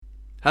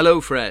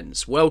Hello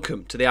friends,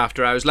 welcome to the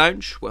After Hours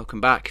Lounge.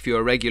 Welcome back if you're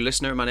a regular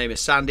listener. My name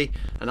is Sandy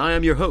and I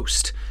am your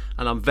host,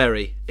 and I'm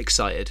very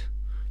excited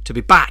to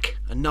be back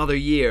another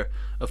year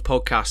of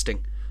podcasting,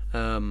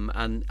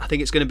 and I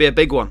think it's going to be a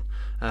big one.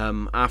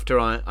 After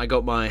I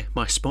got my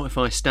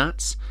Spotify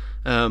stats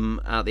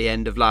at the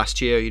end of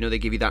last year, they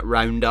give you that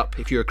roundup.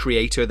 If you're a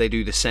creator, they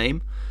do the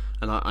same.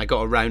 And I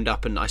got a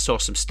roundup and I saw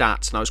some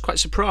stats and I was quite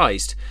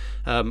surprised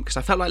because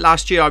I felt like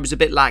last year I was a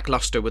bit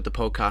lackluster with the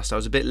podcast. I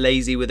was a bit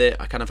lazy with it.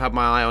 I kind of had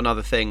my eye on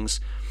other things.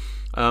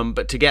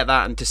 But to get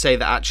that and to say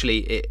that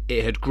actually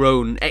it had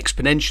grown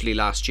exponentially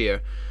last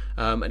year,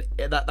 and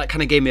that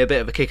kind of gave me a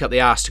bit of a kick up the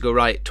ass to go,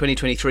 right,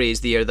 2023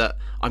 is the year that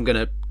I'm going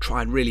to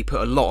try and really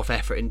put a lot of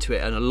effort into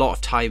it and a lot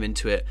of time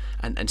into it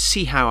and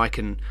see how I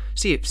can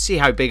see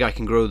how big I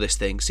can grow this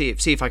thing, see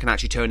if I can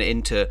actually turn it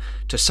into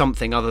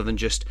something other than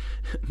just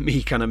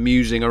me kind of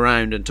musing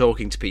around and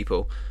talking to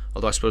people,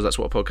 although I suppose that's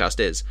what a podcast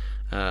is.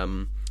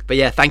 But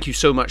yeah, thank you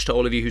so much to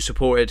all of you who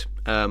supported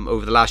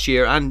over the last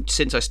year and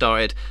since I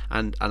started,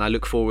 and I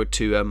look forward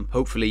to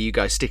hopefully you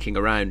guys sticking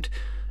around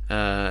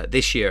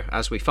this year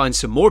as we find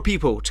some more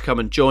people to come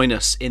and join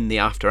us in the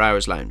After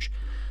Hours Lounge.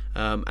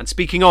 And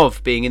speaking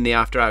of being in the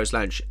After Hours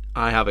Lounge,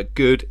 I have a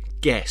good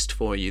guest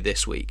for you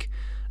this week.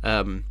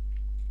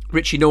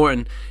 Richie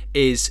Norton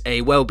is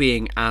a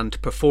well-being and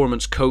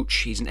performance coach.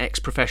 He's an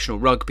ex-professional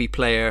rugby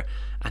player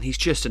and he's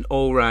just an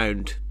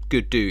all-round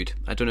good dude.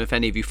 I don't know if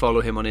any of you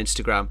follow him on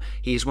Instagram.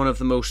 He is one of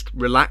the most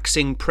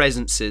relaxing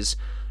presences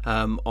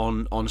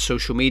on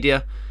social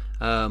media.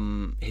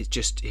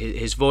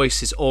 His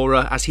voice, his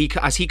aura, as he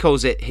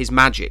calls it, his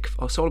magic.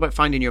 It's all about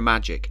finding your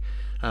magic,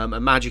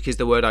 and magic is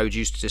the word I would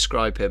use to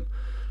describe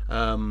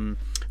him.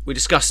 We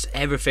discussed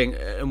everything,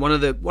 and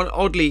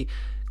oddly,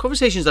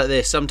 conversations like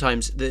this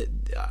sometimes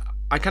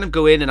I kind of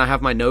go in and I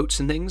have my notes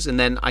and things, and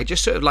then I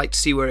just sort of like to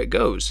see where it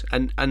goes,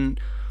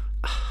 and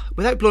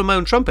without blowing my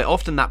own trumpet,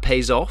 often that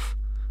pays off.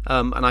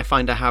 And I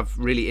find I have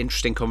really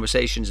interesting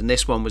conversations, and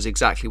this one was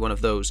exactly one of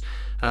those.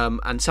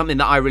 And something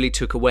that I really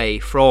took away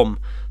from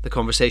the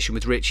conversation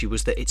with Richie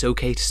was that it's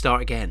okay to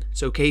start again.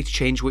 It's okay to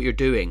change what you're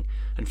doing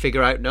and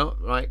figure out, no,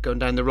 right, going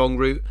down the wrong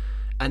route,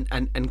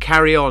 and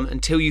carry on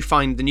until you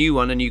find the new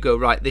one and you go,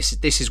 right, this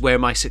is where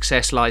my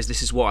success lies.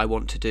 This is what I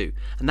want to do,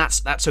 and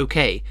that's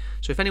okay.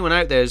 So if anyone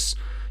out there's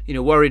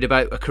worried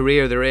about a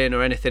career they're in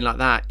or anything like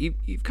that,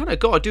 you've kind of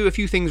got to do a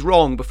few things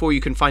wrong before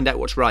you can find out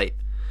what's right.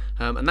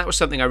 And that was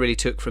something I really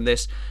took from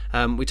this.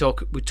 We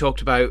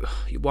talked about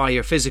why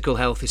your physical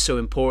health is so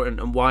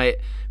important and why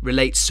it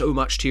relates so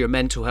much to your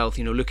mental health,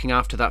 looking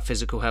after that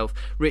physical health.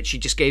 Richie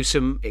just gave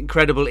some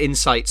incredible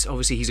insights.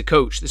 Obviously, he's a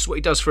coach. This is what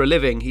he does for a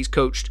living. He's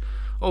coached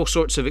all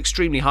sorts of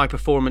extremely high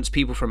performance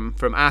people,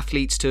 from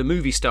athletes to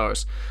movie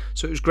stars.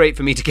 So it was great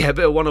for me to get a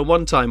bit of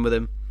one-on-one time with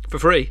him for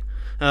free.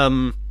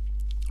 But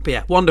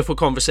yeah, wonderful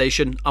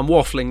conversation. I'm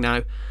waffling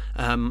now.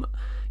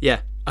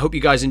 Yeah, I hope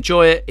you guys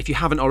enjoy it. If you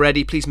haven't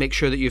already, please make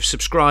sure that you've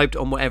subscribed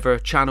on whatever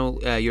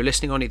channel you're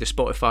listening on, either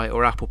Spotify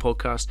or Apple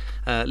Podcast.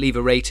 Leave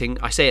a rating.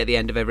 I say it at the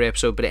end of every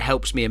episode, but it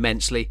helps me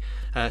immensely.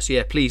 So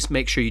yeah, please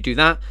make sure you do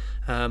that.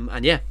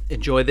 And yeah,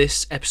 enjoy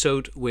this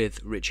episode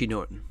with Richie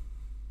Norton.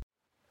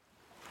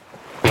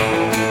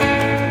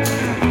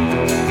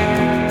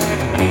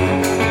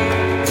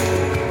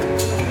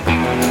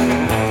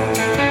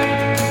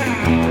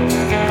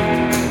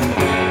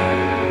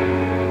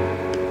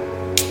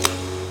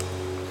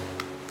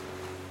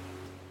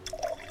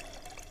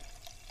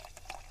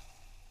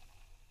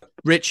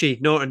 Richie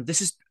Norton,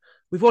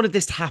 we've wanted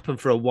this to happen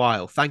for a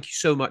while. Thank you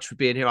so much for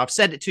being here. I've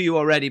said it to you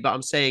already, but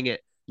I'm saying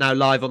it now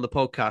live on the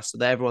podcast so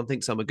that everyone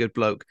thinks I'm a good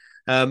bloke.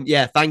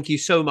 Yeah, thank you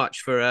so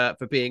much for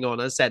being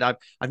on. As I said,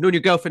 I've known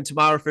your girlfriend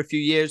Tamara for a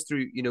few years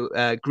through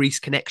Greece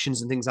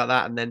connections and things like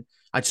that, and then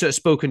I'd sort of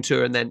spoken to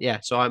her, and then yeah,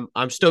 so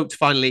I'm stoked to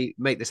finally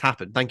make this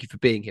happen. Thank you for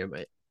being here,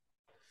 mate.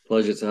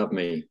 Pleasure to have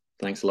me.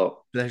 Thanks a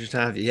lot. Pleasure to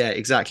have you. Yeah,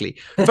 exactly.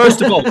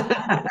 First of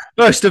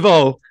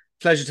all,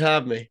 pleasure to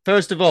have me.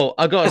 First of all,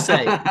 I gotta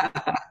say,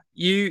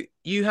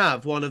 you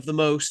have one of the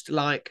most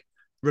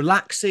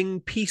relaxing,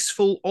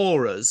 peaceful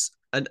auras,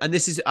 and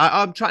this is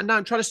I'm trying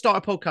to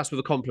start a podcast with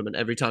a compliment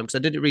every time because I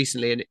did it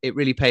recently and it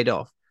really paid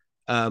off.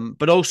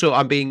 But also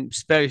I'm being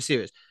very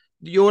serious.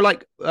 Your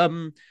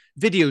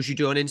videos you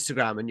do on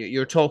Instagram and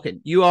you're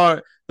talking. You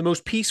are the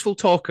most peaceful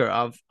talker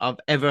I've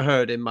ever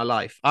heard in my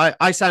life.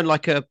 I sound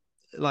like a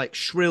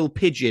shrill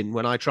pigeon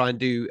when I try and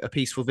do a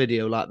peaceful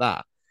video like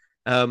that.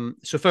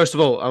 So first of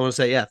all, I want to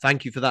say, yeah,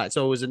 thank you for that. It's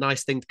always a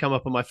nice thing to come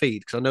up on my feed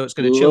because I know it's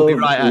going to chill me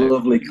right out.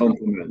 Lovely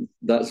compliment.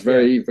 That's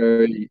very,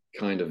 very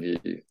kind of you.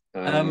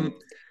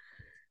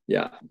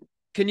 Yeah.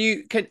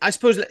 I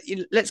suppose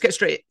let's get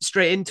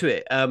straight into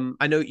it.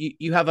 I know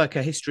you have a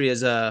history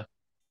as a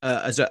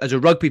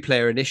rugby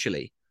player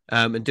initially,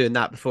 and doing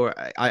that before.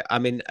 I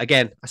mean,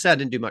 again, I said I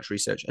didn't do much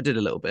research. I did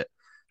a little bit.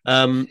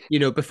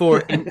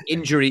 Before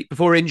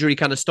injury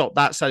kind of stopped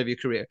that side of your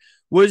career.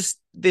 Was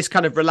this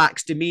kind of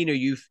relaxed demeanor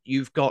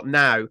you've got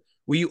now?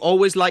 Were you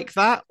always like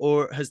that,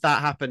 or has that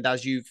happened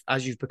as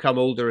you've become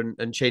older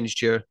and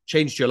changed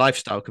your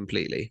lifestyle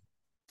completely?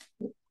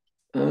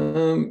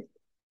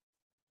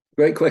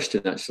 Great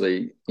question,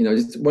 actually.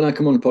 When I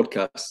come on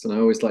podcasts, and I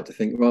always like to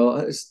think, well,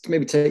 let's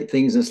maybe take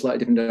things in a slightly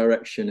different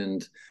direction,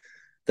 and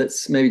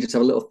let's maybe just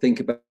have a little think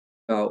about.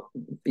 I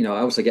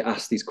also get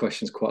asked these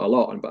questions quite a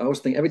lot, but I always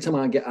think every time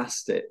I get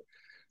asked it,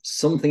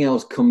 something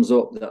else comes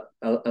up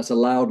that has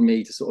allowed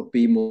me to sort of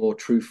be more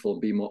truthful,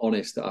 be more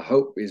honest. That I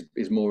hope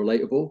is more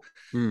relatable.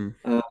 Mm.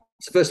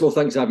 So first of all,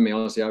 thanks for having me.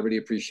 Honestly, I really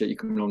appreciate you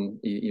coming on,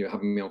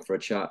 having me on for a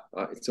chat.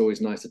 It's always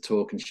nice to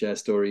talk and share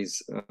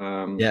stories.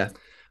 Yeah,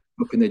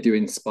 Hoping they do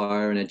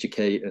inspire and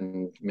educate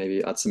and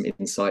maybe add some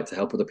insight to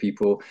help other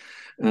people.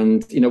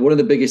 And one of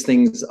the biggest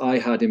things I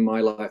had in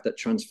my life that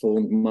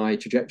transformed my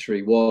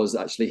trajectory was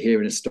actually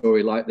hearing a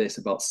story like this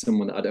about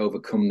someone that had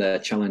overcome their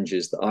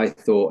challenges that I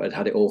thought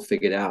had it all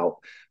figured out,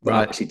 but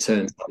right. actually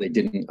turns out they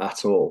didn't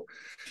at all.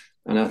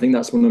 And I think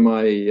that's one of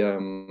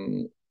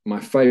my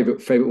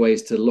favorite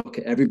ways to look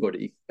at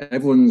everybody.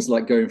 Everyone's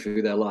like going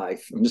through their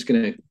life. I'm just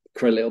going to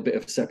create a little bit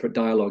of separate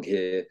dialogue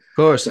here Of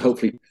course. to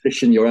hopefully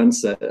position your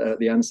answer,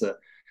 the answer,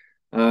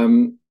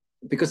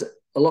 because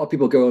a lot of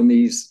people go on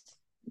these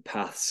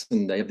paths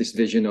and they have this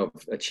vision of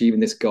achieving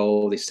this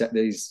goal. They set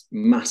these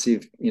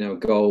massive,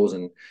 goals,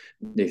 and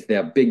they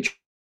have big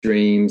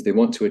dreams they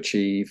want to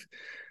achieve,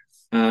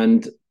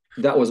 and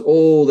that was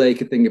all they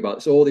could think about.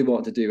 It's all they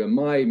wanted to do. And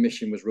my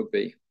mission was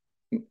rugby.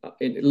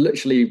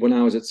 Literally, when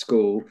I was at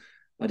school,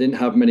 I didn't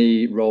have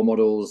many role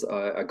models.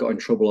 I got in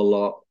trouble a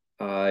lot.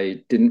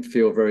 I didn't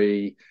feel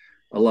very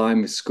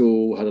aligned with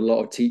school. Had a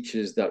lot of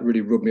teachers that really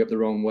rubbed me up the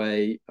wrong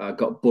way. I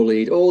got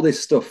bullied. All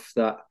this stuff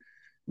that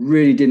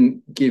really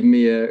didn't give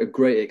me a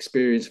great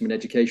experience from an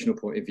educational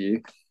point of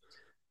view.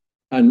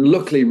 And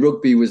luckily,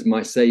 rugby was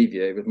my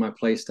savior. It was my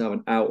place to have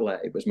an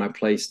outlet. It was my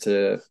place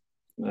to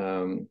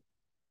um,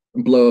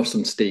 blow off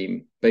some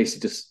steam,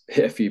 basically just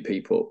hit a few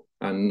people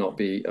and not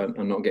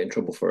get in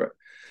trouble for it.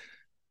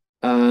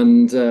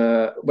 And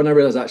when I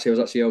realized actually I was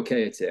actually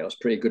okay at it, I was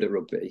pretty good at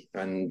rugby,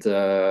 and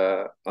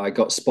I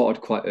got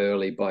spotted quite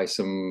early by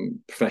some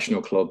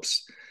professional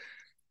clubs.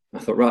 I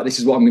thought, right, this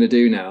is what I'm going to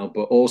do now.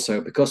 But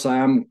also because I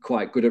am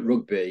quite good at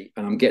rugby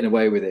and I'm getting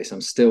away with this,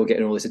 I'm still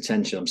getting all this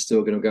attention. I'm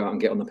still going to go out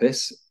and get on the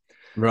piss.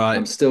 I'm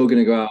Right. still going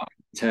to go out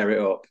and tear it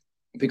up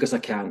because I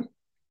can,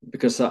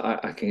 because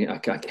I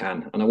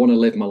can, and I want to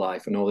live my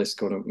life and all this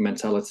kind of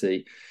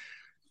mentality.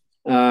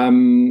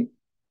 Um,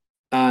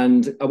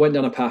 and I went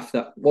down a path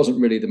that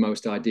wasn't really the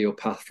most ideal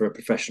path for a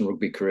professional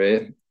rugby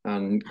career,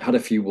 and had a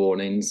few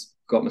warnings,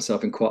 got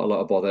myself in quite a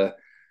lot of bother.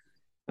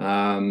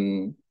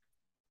 Um,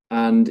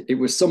 and it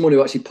was someone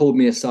who actually pulled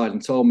me aside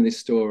and told me this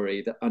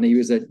story. And he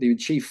was the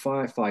chief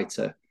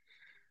firefighter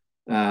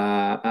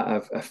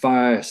at a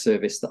fire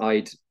service that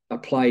I'd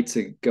applied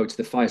to go to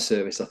the fire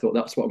service. I thought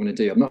that's what I'm going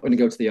to do. I'm not going to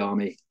go to the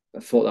army. I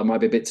thought that might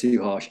be a bit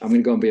too harsh. I'm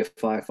going to go and be a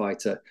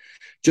firefighter,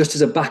 just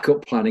as a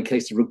backup plan in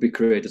case the rugby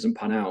career doesn't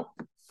pan out.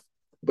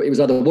 But it was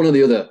either one or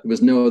the other. There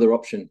was no other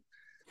option.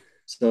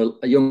 So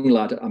a young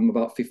lad, I'm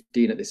about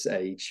 15 at this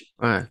age,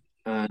 Right.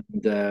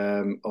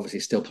 and obviously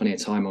still plenty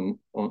of time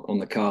on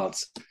the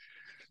cards.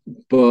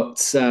 But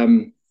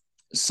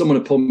someone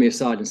had pulled me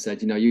aside and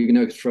said, you're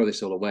going to throw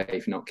this all away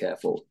if you're not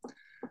careful.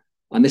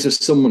 And this was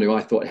someone who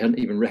I thought hadn't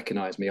even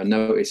recognized me or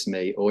noticed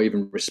me or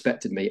even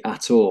respected me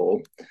at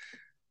all.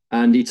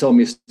 And he told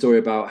me a story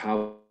about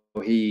how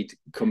he'd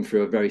come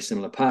through a very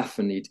similar path,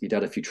 and he'd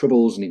had a few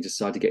troubles, and he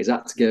decided to get his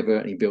act together,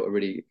 and he built a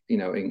really,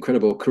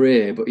 incredible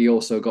career. But he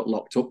also got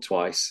locked up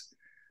twice,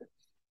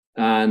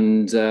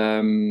 and got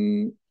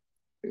in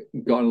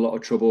a lot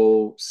of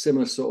trouble.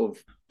 Similar sort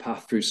of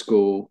path through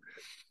school.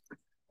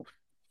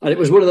 And it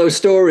was one of those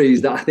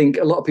stories that I think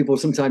a lot of people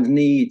sometimes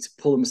need to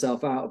pull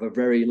themselves out of a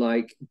very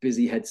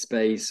busy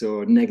headspace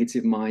or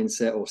negative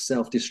mindset or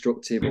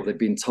self-destructive, or they've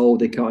been told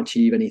they can't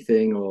achieve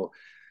anything, or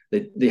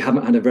they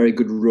haven't had a very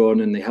good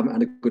run and they haven't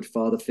had a good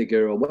father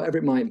figure or whatever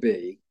it might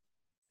be.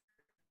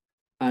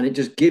 And it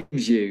just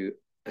gives you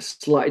a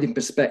slightly different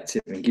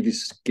perspective and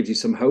gives you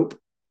some hope.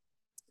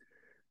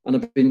 And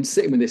I've been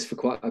sitting with this for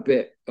quite a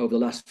bit over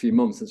the last few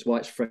months. That's why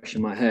it's fresh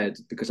in my head,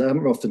 because I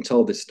haven't often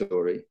told this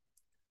story.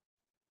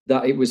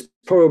 That it was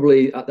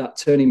probably at that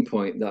turning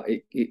point that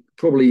it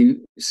probably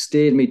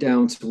steered me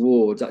down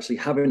towards actually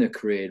having a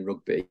career in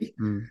rugby,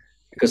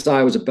 because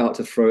I was about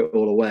to throw it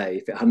all away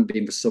if it hadn't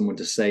been for someone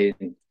just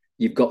saying,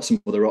 you've got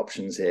some other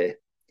options here.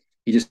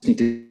 You just need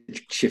to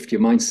shift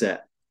your mindset,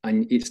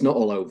 and it's not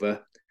all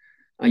over,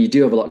 and you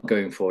do have a lot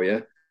going for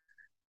you.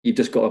 You've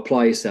just got to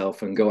apply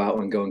yourself and go out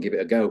and give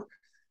it a go.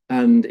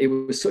 And it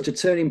was such a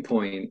turning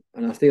point.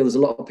 And I feel there's a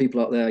lot of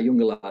people out there,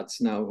 younger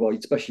lads now, well,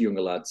 especially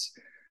younger lads,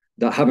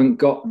 that haven't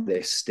got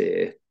this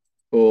steer,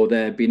 or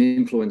they're being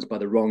influenced by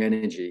the wrong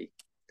energy,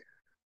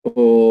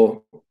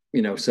 or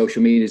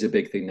social media is a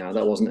big thing now.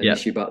 That wasn't an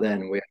issue back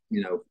then.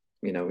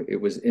 It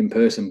was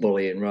in-person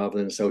bullying rather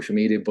than social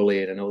media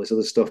bullying and all this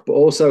other stuff. But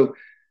also,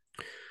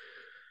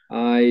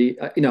 I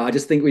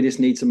just think we just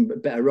need some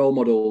better role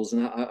models.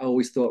 And I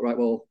always thought, right,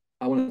 well,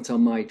 I want to tell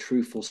my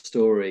truthful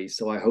story,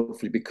 so I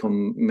hopefully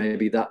become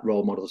maybe that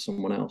role model to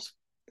someone else.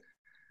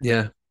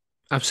 Yeah,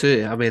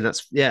 absolutely. I mean,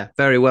 that's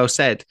very well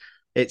said.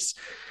 It's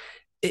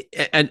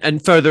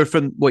And further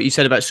from what you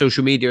said about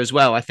social media as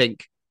well, I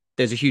think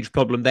there's a huge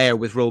problem there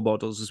with role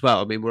models as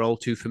well. I mean, we're all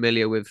too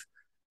familiar with,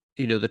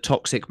 the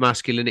toxic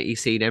masculinity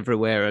scene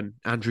everywhere, and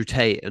Andrew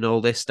Tate and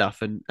all this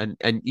stuff,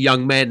 and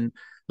young men,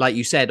 like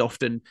you said,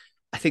 often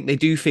I think they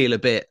do feel a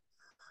bit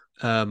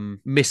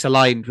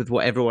misaligned with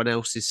what everyone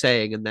else is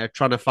saying, and they're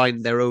trying to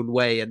find their own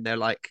way, and they're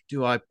like,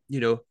 do I,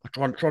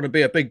 I'm trying to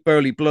be a big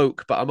burly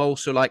bloke, but I'm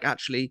also like,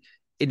 actually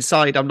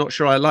inside I'm not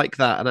sure I like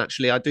that, and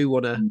actually I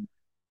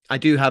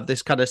do have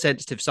this kind of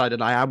sensitive side,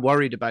 and I am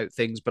worried about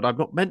things, but I'm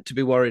not meant to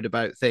be worried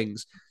about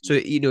things. So,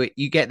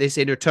 you get this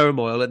inner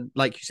turmoil. And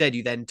like you said,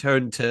 you then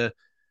turn to,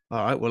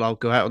 all right, well, I'll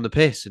go out on the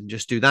piss and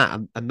just do that.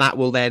 And that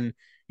will then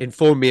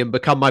inform me and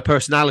become my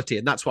personality.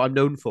 And that's what I'm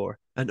known for.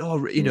 And,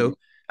 Mm.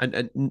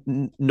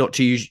 and not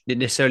to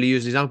necessarily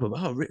use an example,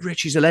 but,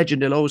 Richie's a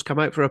legend. He'll always come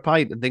out for a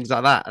pint and things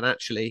like that. And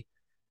actually,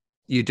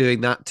 you're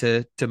doing that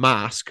to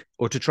mask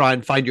or to try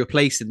and find your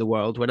place in the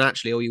world, when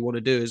actually all you want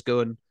to do is go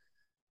and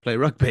play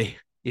rugby,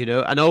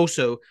 and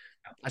also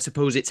I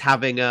suppose it's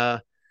having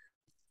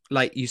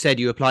like you said,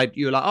 you were like,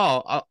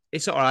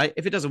 it's all right.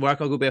 If it doesn't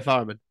work, I'll go be a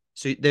fireman.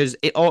 So there's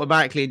it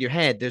automatically in your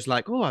head. There's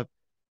like,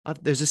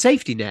 there's a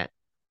safety net.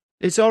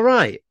 It's all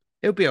right.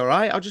 It'll be all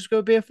right. I'll just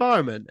go be a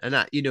fireman. And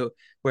that,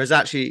 whereas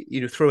actually,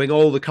 throwing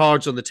all the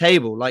cards on the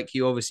table, like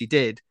you obviously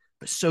did,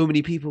 but so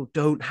many people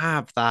don't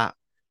have that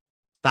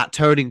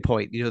turning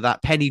point,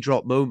 that penny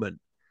drop moment.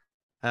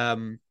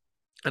 Um,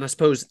 and I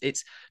suppose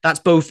that's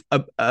both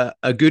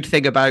a good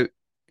thing about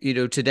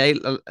today,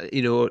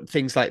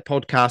 things like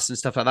podcasts and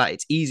stuff like that.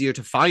 It's easier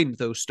to find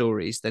those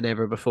stories than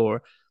ever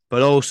before,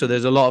 but also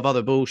there's a lot of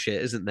other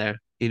bullshit, isn't there?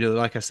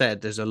 Like I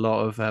said, there's a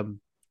lot of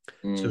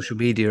Mm. social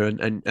media,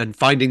 and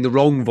finding the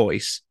wrong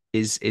voice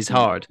is Mm.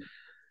 hard.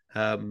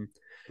 um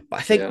but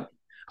I think, Yeah.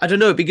 I don't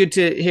know, it'd be good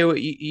to hear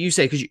what you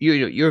say, because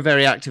you're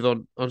very active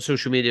on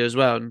social media as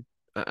well, and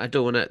I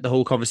don't want the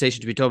whole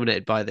conversation to be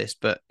dominated by this,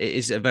 but it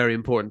is a very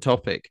important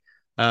topic.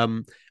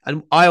 And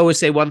I always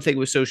say one thing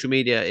with social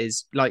media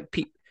is like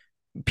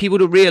people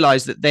don't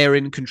realize that they're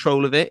in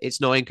control of it.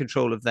 It's not in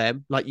control of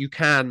them. Like, you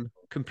can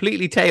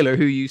completely tailor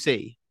who you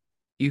see.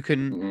 You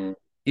can, Mm.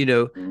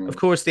 of Mm.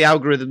 course, the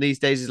algorithm these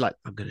days is like,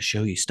 I'm going to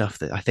show you stuff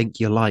that I think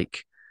you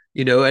like,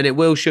 and it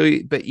will show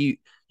you, but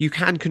you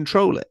can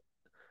control it,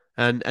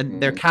 and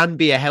there Mm. can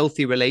be a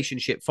healthy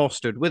relationship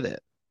fostered with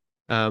it.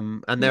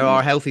 And there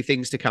are Mm. healthy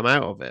things to come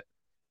out of it.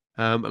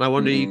 And I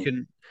wonder, you Mm.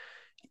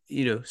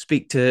 can,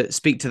 speak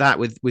to that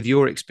with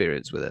your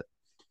experience with it.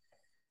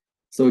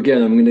 So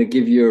again, I'm going to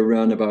give you a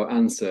roundabout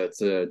answer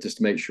to just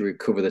to make sure we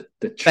cover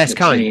Best the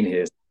kind, chain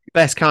here. At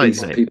best kind,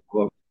 least mate.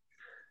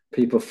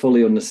 people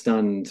fully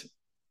understand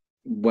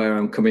where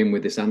I'm coming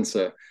with this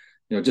answer.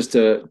 Just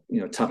to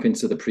tap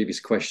into the previous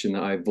question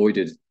that I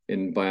avoided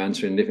by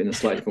answering it in a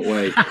slightly different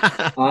way.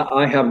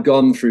 I have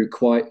gone through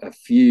quite a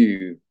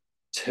few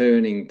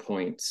turning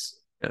points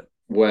Yeah.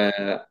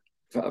 where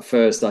at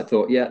first I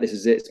thought, yeah, this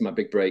is it. It's my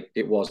big break.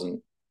 It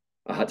wasn't.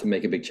 I had to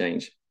make a big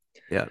change.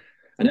 Yeah.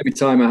 And every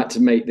time I had to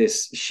make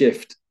this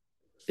shift,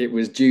 it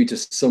was due to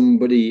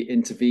somebody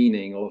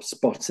intervening or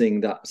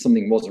spotting that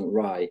something wasn't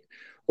right,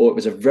 or it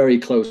was a very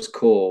close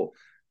call.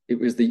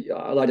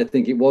 I like to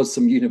think it was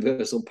some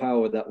universal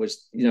power that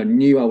was,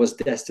 knew I was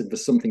destined for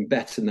something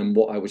better than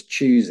what I was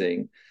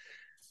choosing.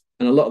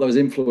 And a lot of those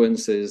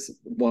influences,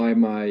 why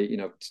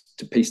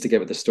to piece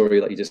together the story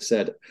like you just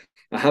said,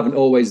 I haven't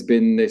always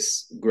been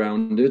this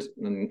grounded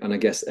and I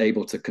guess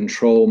able to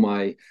control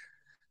my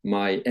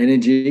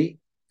energy,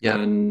 Yeah.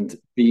 and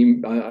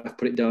I've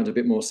put it down to a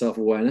bit more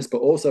self-awareness,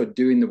 but also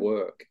doing the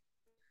work.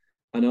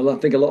 And I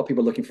think a lot of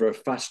people are looking for a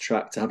fast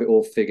track to have it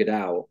all figured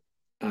out,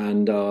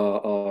 and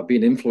are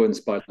being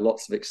influenced by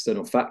lots of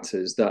external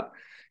factors that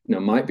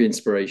might be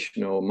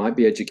inspirational, might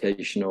be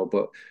educational,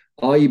 but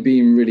are you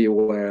being really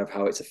aware of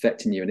how it's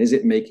affecting you, and is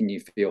it making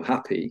you feel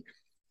happy?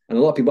 And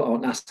a lot of people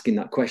aren't asking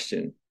that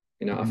question.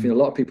 I feel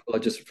a lot of people are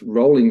just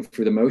rolling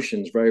through the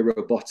motions, very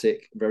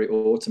robotic, very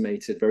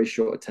automated, very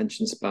short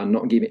attention span,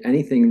 not giving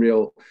anything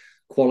real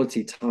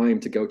quality time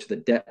to go to the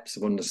depths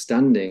of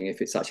understanding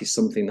if it's actually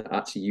something that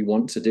actually you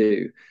want to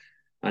do,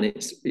 and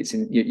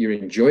you're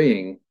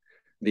enjoying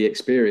the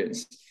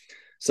experience.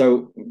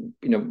 So,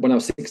 when I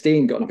was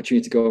 16, got an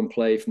opportunity to go and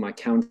play for my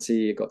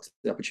county. I got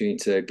the opportunity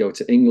to go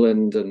to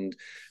England, and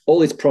all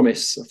this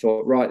promise. I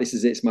thought, right, this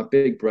is it. It's my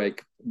big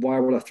break. Why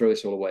would I throw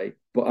this all away?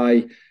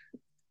 But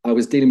I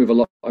was dealing with a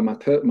lot in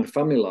my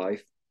family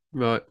life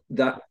Right.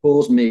 that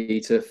caused me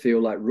to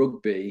feel like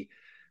rugby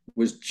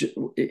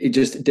it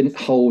just didn't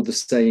hold the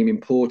same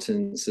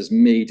importance as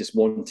me just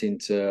wanting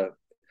to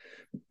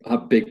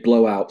have big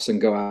blowouts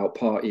and go out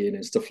partying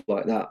and stuff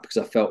like that, because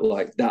I felt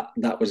like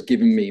that was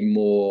giving me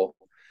more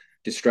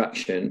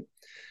distraction.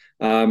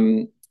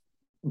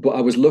 But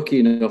I was lucky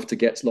enough to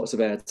get lots of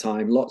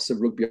airtime, lots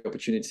of rugby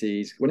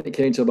opportunities. When it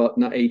came to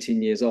about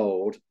 18 years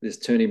old, this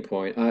turning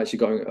point, I actually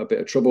got in a bit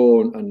of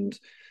trouble, and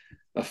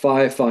a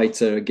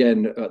firefighter,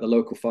 again, at the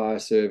local fire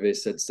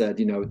service had said,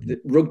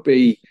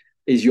 rugby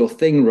is your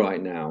thing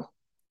right now.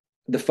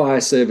 the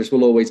fire service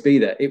will always be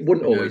there. It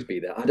wouldn't Yeah. always be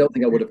there. I don't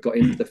think I would have got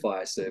into the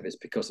fire service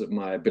because of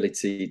my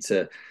ability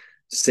to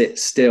sit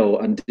still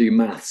and do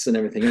maths and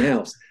everything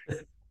else.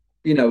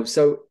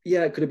 So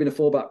yeah, it could have been a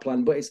fallback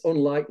plan, but it's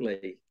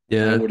unlikely I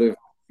Yeah. would have,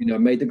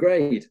 made the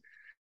grade.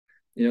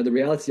 The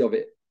reality of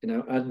it,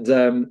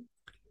 and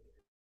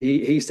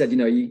he said,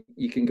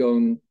 you can go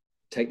and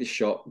take the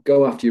shot,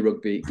 go after your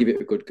rugby, give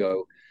it a good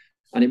go.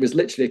 And it was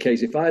literally a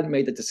case, if I hadn't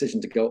made the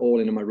decision to go all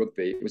in on my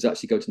rugby, it was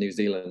actually go to New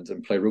Zealand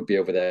and play rugby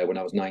over there when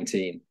I was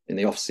 19 in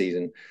the off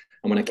season.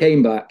 And when I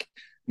came back,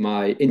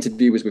 my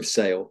interview was with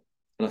Sale.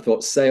 And I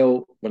thought,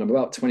 Sale, when I'm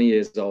about 20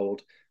 years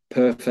old,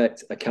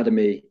 perfect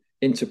academy,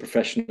 into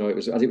professional. It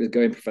was as it was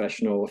going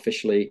professional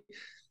officially.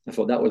 I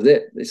thought that was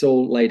it. It's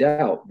all laid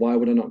out. Why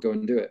would I not go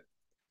and do it?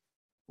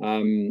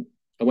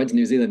 I went to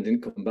New Zealand,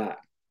 didn't come back.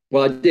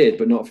 Well, I did,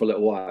 but not for a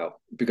little while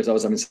because I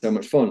was having so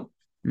much fun.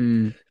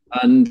 Mm.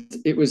 And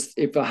it was,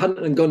 if I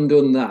hadn't gone and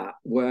done that,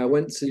 where I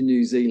went to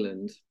New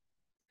Zealand,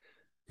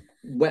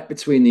 wet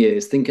between the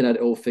ears, thinking I'd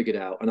all figured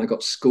out, and I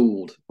got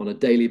schooled on a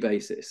daily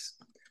basis.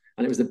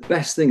 And it was the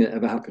best thing that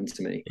ever happened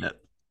to me. Yeah.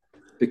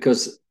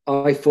 Because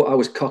I thought I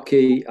was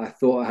cocky. I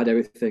thought I had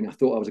everything. I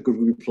thought I was a good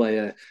rugby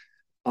player.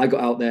 I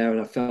got out there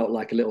and I felt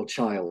like a little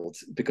child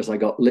because I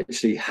got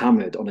literally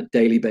hammered on a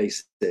daily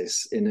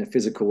basis in a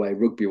physical way,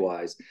 rugby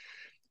wise.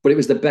 But it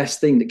was the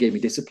best thing that gave me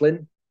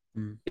discipline.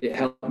 It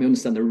helped me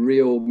understand the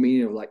real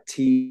meaning of like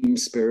team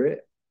spirit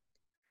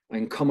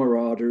and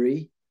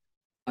camaraderie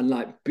and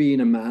like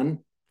being a man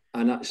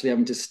and actually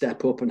having to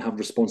step up and have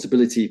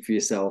responsibility for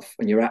yourself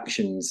and your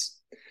actions.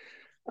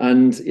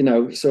 And,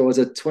 so as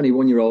a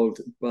 21-year-old,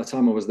 by the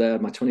time I was there,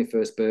 my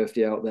 21st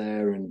birthday out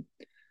there, and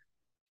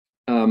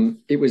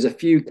it was a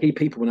few key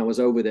people when I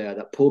was over there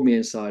that pulled me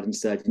inside and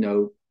said,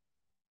 go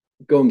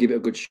and give it a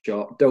good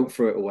shot. Don't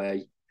throw it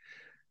away.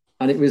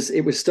 And it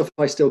was stuff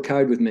I still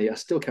carried with me. I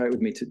still carry it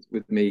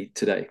with me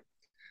today.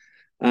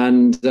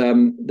 And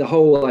the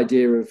whole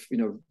idea of,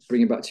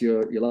 bringing back to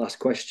your last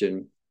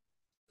question,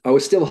 I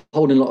was still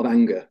holding a lot of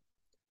anger.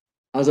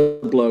 As a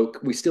bloke,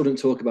 we still didn't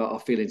talk about our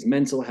feelings.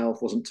 Mental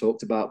health wasn't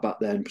talked about back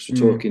then, because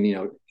we're talking,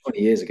 20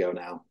 years ago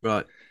now.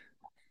 Right.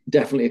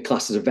 Definitely a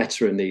class as a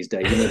veteran these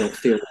days. I don't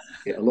feel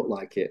like it, I look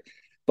like it.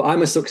 But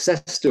I'm a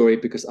success story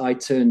because I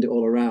turned it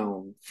all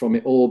around from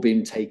it all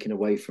being taken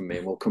away from me.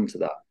 And we'll come to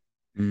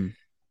that.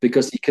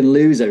 Because you can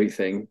lose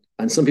everything.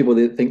 And some people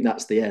think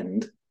that's the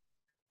end.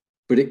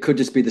 But it could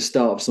just be the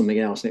start of something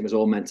else. And it was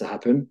all meant to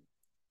happen.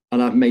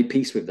 And I've made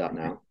peace with that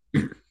now.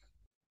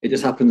 It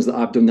just happens that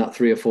I've done that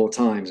 3 or 4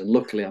 times. And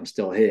luckily, I'm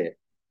still here.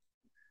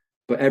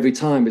 But every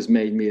time has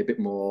made me a bit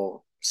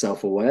more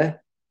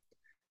self-aware.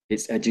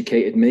 It's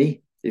educated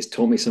me. It's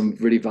taught me some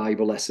really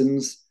valuable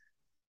lessons.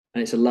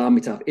 And it's allowed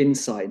me to have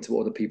insight into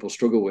what other people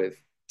struggle with,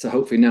 to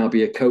hopefully now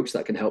be a coach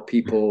that can help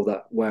people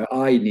where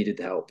I needed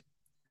help.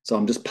 So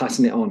I'm just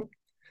passing it on.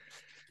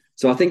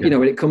 So I think,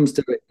 when it comes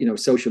to,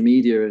 social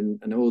media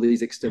and all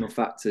these external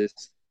factors,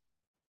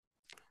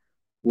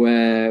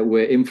 where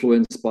we're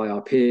influenced by our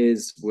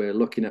peers, we're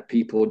looking at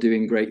people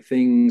doing great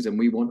things and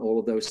we want all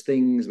of those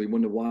things. We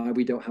wonder why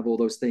we don't have all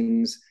those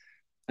things.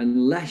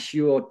 Unless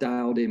you're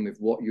dialed in with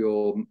what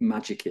your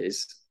magic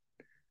is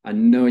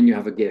and knowing you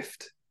have a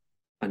gift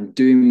and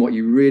doing what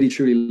you really,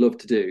 truly love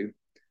to do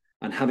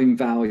and having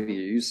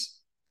values,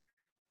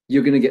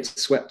 you're going to get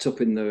swept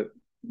up in the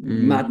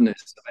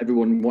madness of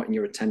everyone wanting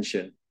your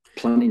attention,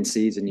 planting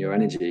seeds in your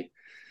energy.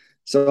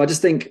 So I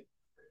just think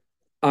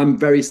I'm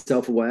very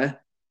self-aware.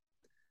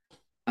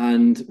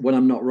 And when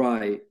I'm not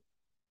right,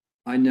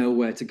 I know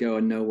where to go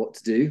and know what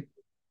to do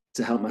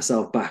to help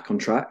myself back on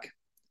track.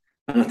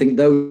 And I think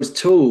those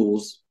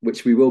tools,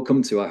 which we will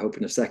come to, I hope,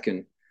 in a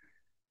second,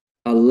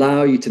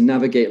 allow you to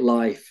navigate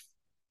life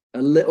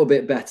a little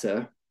bit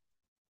better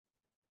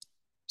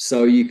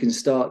so you can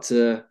start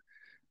to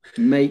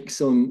make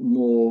some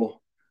more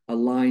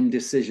aligned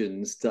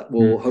decisions that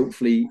will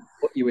hopefully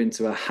put you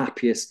into a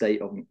happier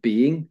state of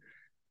being,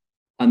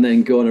 and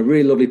then go on a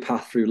really lovely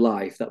path through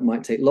life that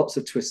might take lots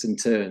of twists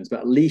and turns,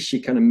 but at least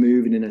you're kind of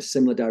moving in a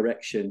similar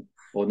direction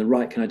or in the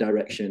right kind of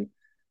direction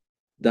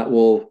that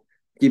will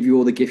give you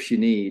all the gifts you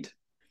need.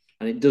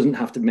 And it doesn't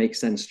have to make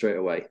sense straight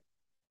away.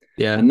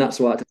 Yeah. And that's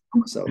what I tell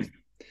myself.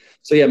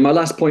 So yeah, my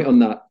last point on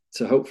that,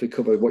 to hopefully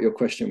cover what your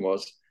question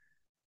was,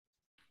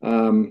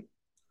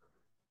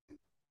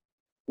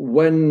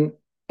 when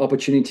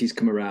opportunities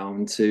come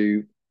around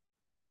to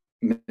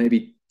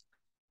maybe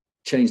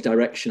change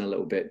direction a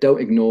little bit,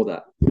 don't ignore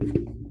that,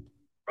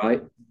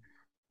 right?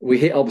 We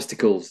hit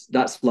obstacles.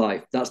 That's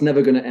life. That's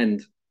never going to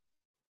end.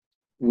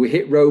 We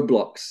hit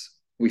roadblocks.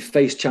 We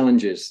face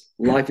challenges.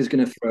 Life is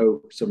going to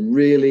throw some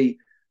really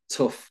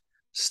tough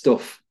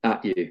stuff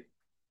at you.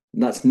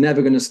 And that's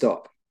never going to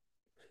stop.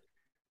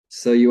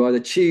 So you either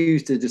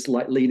choose to just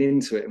like lean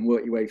into it and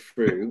work your way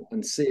through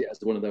and see it as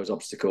one of those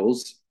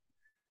obstacles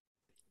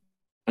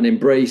and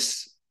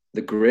embrace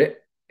the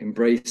grit,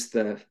 embrace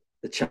the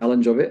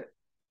challenge of it,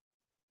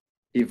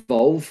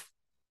 evolve,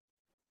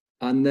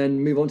 and then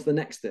move on to the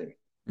next thing.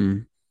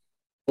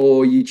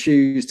 Or you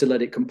choose to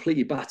let it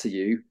completely batter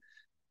you,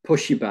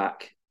 push you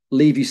back,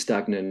 leave you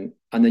stagnant,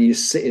 and then you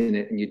sit in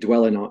it and you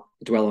dwell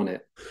on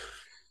it.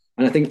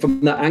 And I think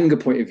from that anger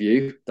point of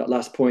view, that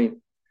last point,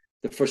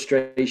 the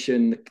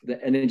frustration,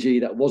 the energy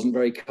that wasn't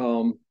very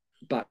calm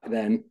back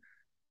then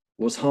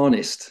was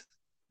harnessed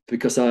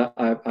because I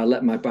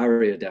let my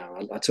barrier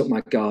down. I took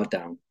my guard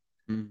down.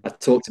 Mm. I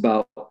talked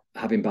about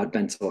having bad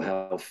mental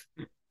health.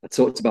 I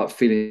talked about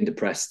feeling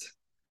depressed.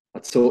 I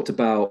talked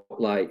about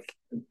like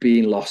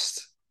being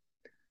lost.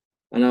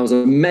 And I was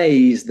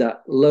amazed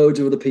that loads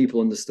of other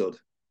people understood.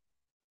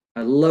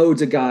 And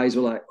loads of guys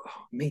were like,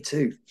 oh, me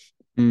too.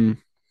 Mm.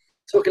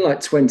 Talking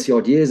like 20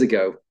 odd years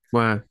ago,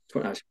 Wow.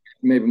 20,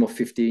 maybe more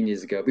 15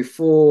 years ago,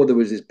 before there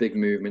was this big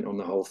movement on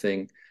the whole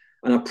thing.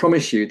 And I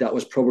promise you, that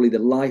was probably the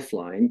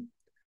lifeline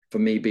for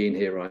me being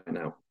here right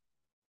now.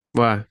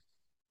 Wow.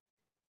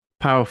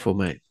 Powerful,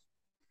 mate.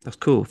 That's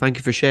cool. Thank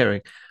you for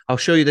sharing. I'll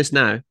show you this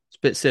now. It's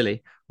a bit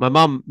silly. My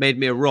mum made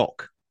me a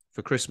rock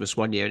for Christmas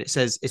one year, and it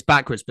says it's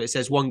backwards, but it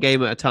says one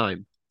game at a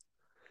time.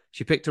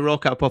 She picked a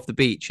rock up off the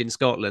beach in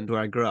Scotland where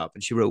I grew up,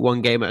 and she wrote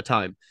one game at a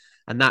time.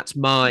 And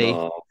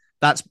Oh,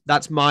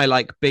 that's my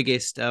like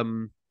biggest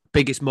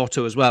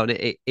motto as well. And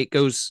it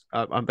goes.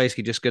 I'm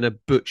basically just going to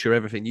butcher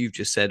everything you've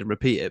just said and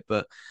repeat it,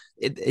 but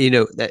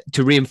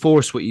to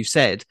reinforce what you've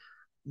said,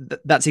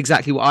 that's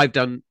exactly what I've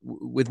done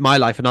with my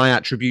life, and I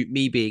attribute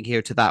me being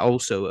here to that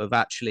also, of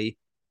actually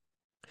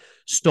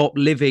stop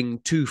living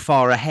too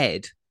far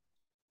ahead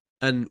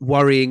and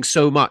worrying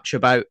so much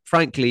about,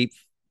 frankly,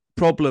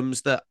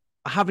 problems that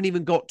I haven't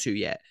even got to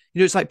yet.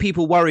 It's like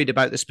people worried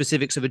about the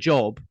specifics of a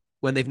job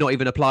when they've not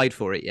even applied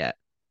for it yet.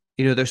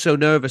 They're so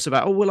nervous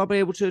about, oh,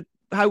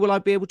 how will I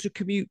be able to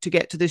commute to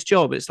get to this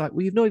job? It's like,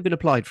 well, you've not even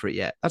applied for it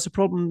yet. That's a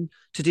problem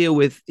to deal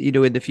with,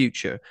 in the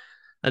future.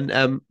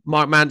 And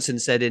Mark Manson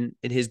said in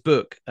his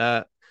book,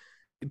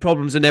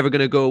 problems are never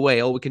going to go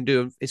away. All we can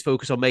do is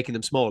focus on making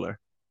them smaller,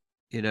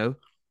 you know,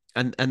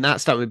 and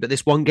that's something. But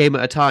this one game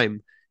at a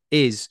time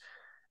is,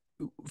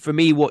 for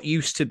me, what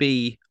used to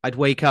be, I'd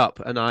wake up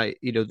and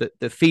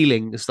the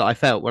feelings that I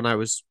felt when I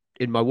was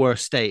in my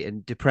worst state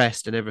and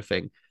depressed and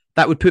everything,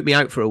 that would put me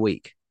out for a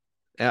week.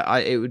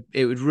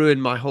 It would ruin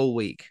my whole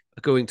week.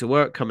 Going to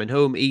work, coming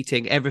home,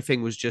 eating,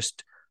 everything was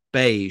just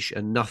beige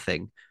and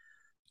nothing.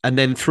 And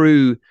then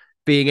through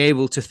being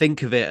able to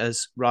think of it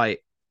as, right,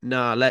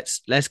 nah,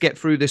 let's get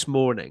through this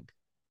morning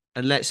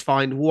and let's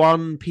find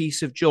one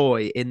piece of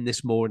joy in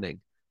this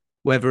morning,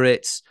 whether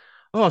it's,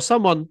 oh,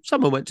 someone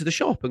went to the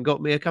shop and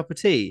got me a cup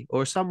of tea,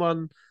 or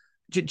someone,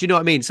 do you know what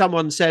I mean?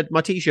 Someone said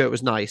my t-shirt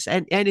was nice,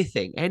 and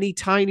anything, any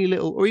tiny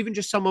little, or even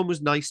just someone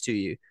was nice to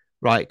you,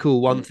 right?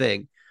 Cool, one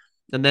thing.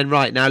 And then,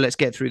 right, now let's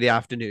get through the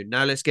afternoon,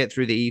 now let's get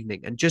through the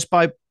evening. And just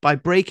by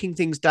breaking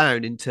things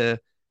down into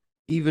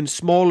even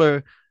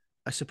smaller,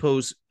 I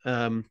suppose,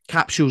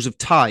 capsules of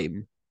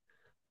time,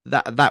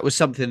 that was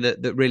something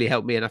that really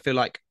helped me. And I feel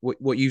like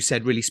what you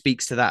said really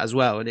speaks to that as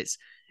well. And it's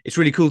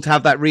really cool to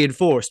have that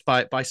reinforced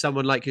by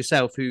someone like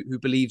yourself who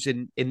believes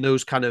in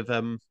those kind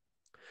of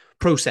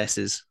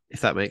processes,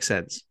 if that makes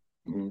sense.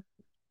 mm-hmm.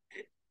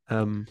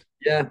 Um,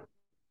 Yeah.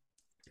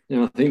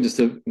 I think just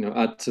to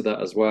add to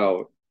that as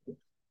well,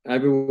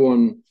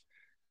 everyone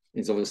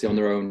is obviously on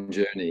their own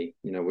journey.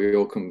 We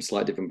all come from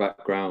slightly different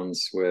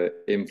backgrounds. We're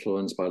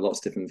influenced by lots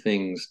of different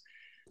things.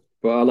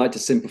 But I like to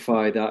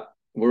simplify that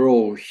we're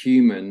all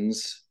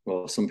humans.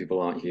 Well, some people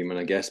aren't human,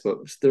 I guess, but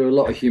there are a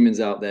lot of humans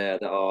out there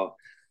that are,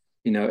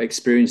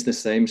 experiencing the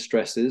same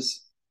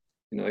stresses,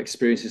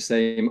 experiencing the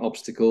same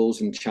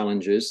obstacles and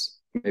challenges,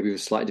 maybe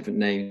with slightly different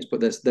names, but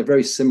they're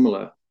very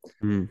similar.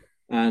 mm.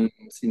 And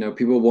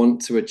people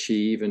want to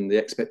achieve, and the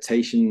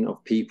expectation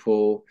of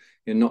people,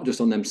 not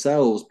just on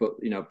themselves, but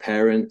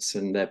parents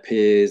and their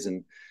peers.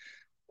 And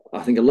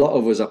I think a lot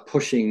of us are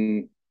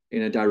pushing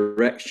in a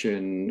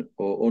direction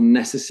or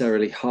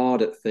unnecessarily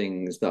hard at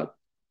things that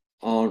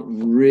aren't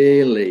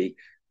really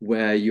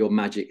where your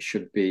magic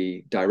should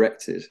be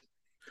directed.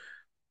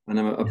 And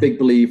I'm a big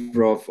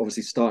believer of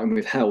obviously starting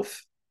with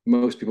health.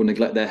 Most people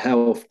neglect their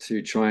health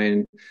to try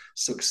and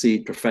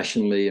succeed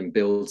professionally and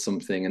build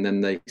something, and then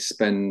they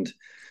spend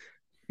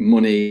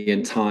money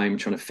and time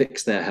trying to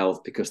fix their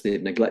health because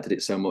they've neglected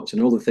it so much,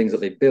 and all the things that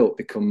they built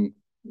become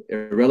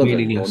irrelevant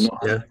or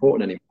not as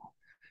important anymore.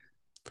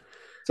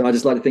 So I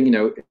just like to think,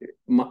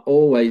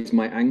 always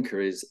my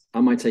anchor is,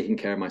 am I taking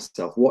care of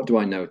myself? What do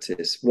I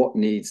notice? What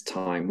needs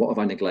time? What have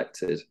I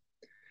neglected?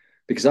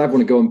 Because I want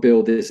to go and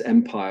build this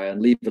empire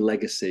and leave a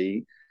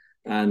legacy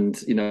and,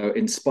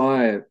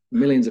 inspire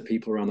millions of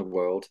people around the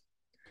world.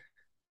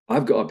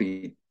 I've got to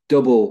be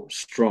double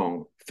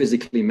strong,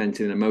 physically,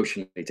 mentally, and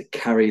emotionally, to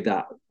carry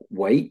that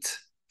weight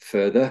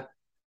further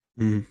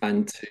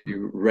and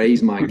to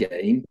raise my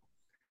game.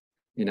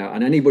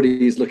 And anybody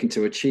who's looking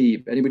to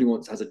achieve, anybody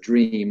has a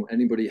dream,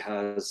 anybody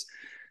has,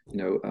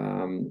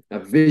 a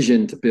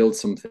vision to build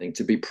something,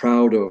 to be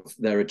proud of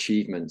their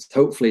achievements.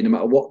 Hopefully, no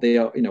matter what they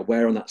are,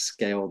 where on that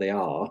scale they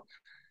are,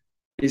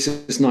 it's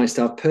just nice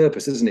to have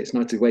purpose, isn't it? It's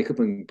nice to wake up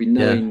and be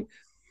knowing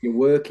you're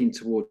working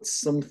towards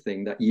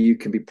something that you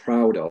can be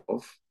proud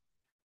of,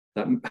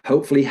 that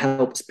hopefully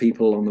helps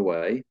people along the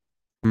way.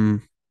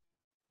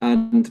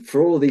 And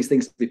for all of these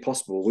things to be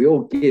possible, we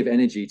all give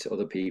energy to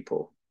other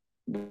people,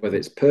 whether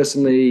it's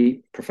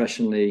personally,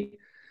 professionally.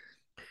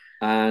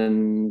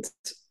 And,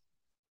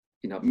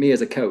 me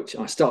as a coach,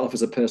 I start off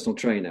as a personal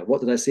trainer.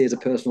 What did I see as a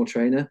personal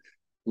trainer?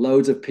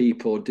 Loads of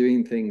people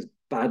doing things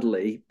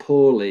badly,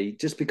 poorly,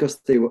 just because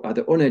they were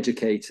either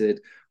uneducated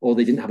or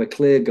they didn't have a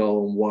clear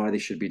goal on why they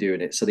should be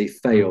doing it. So they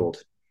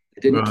failed.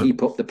 They didn't Right.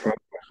 keep up the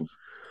program.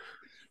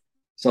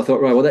 So I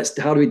thought, right, well,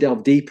 how do we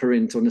delve deeper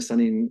into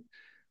understanding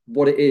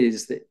what it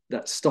is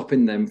that's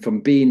stopping them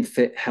from being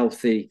fit,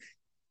 healthy,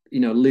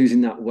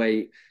 losing that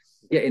weight,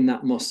 getting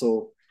that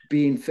muscle,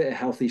 being fit,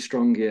 healthy,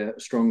 stronger,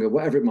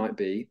 whatever it might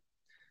be.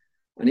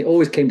 And it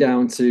always came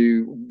down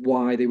to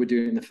why they were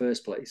doing it in the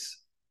first place.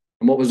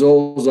 And what was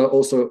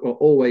also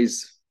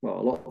always, well,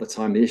 a lot of the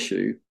time, the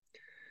issue,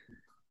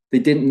 they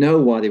didn't know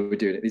why they were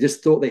doing it. They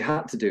just thought they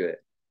had to do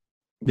it,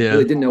 but Yeah.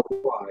 they didn't know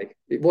why.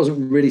 It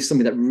wasn't really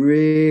something that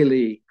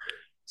really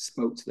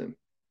spoke to them.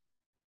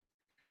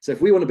 So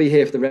if we want to be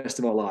here for the rest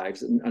of our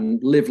lives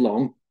and live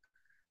long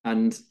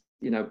and,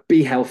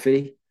 be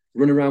healthy,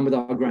 run around with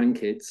our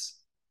grandkids,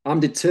 I'm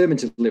determined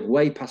to live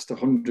way past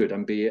 100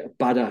 and be a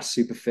badass,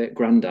 super fit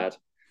granddad.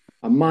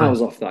 I'm Right.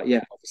 miles off that,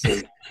 yeah,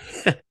 obviously.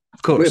 Of But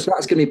if course.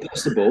 that's going to be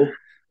possible,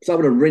 so I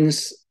want to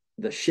rinse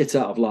the shit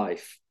out of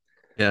life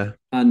Yeah.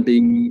 and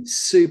be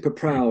super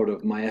proud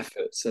of my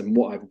efforts and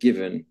what I've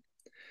given.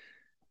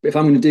 But if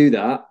I'm going to do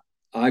that,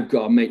 I've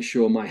got to make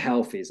sure my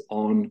health is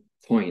on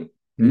point.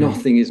 Mm.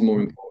 Nothing is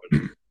more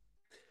important.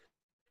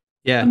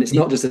 Yeah. And it's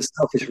not just a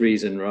selfish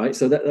reason, right?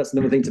 So that's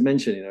another thing to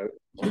mention,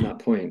 on that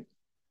point.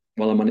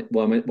 While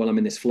I'm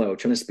in this flow,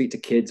 trying to speak to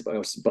kids, but I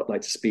also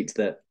like to speak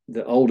to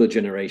the older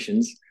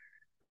generations.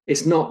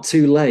 It's not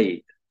too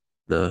late.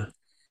 No.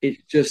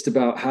 It's just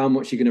about how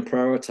much you're going to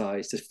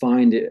prioritize to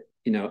find it,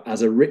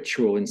 as a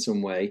ritual in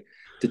some way,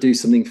 to do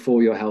something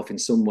for your health in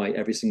some way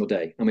every single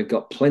day. And we've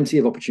got plenty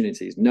of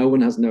opportunities. No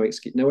one has no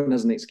excuse. No one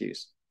has an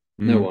excuse.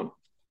 No Mm. one.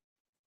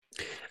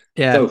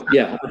 Yeah. So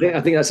yeah,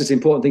 I think that's just an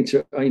important thing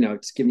to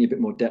just giving you a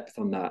bit more depth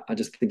on that. I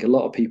just think a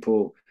lot of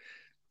people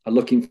are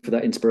looking for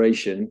that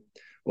inspiration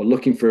or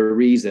looking for a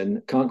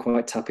reason, can't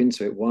quite tap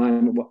into it. Why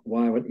am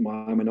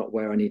I not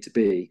where I need to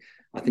be?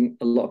 I think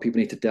a lot of people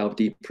need to delve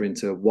deeper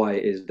into why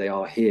it is they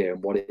are here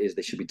and what it is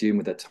they should be doing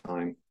with their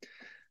time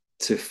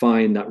to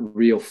find that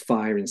real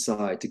fire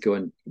inside to go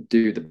and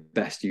do the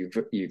best you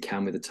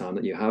can with the time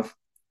that you have.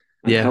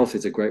 And Yeah. health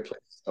is a great place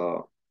to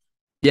start.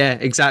 Yeah,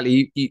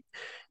 exactly.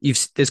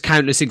 You've there's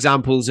countless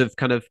examples of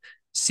kind of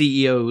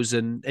CEOs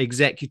and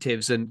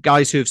executives and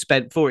guys who have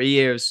spent 40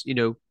 years,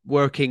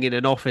 working in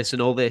an office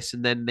and all this,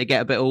 and then they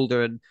get a bit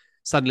older and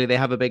suddenly they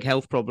have a big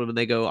health problem and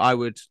they go, I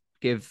would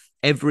give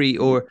every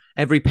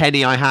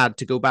penny I had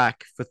to go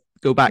back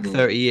Mm-hmm.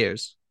 30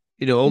 years.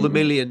 All the Mm-hmm.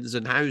 millions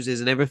and houses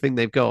and everything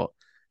they've got.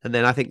 And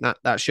then I think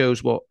that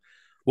shows what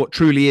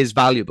truly is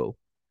valuable.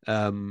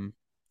 And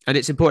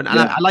it's important. And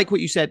Yeah. I like what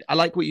you said. I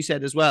like what you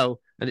said as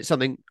well. And it's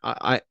something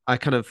I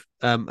kind of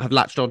have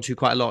latched onto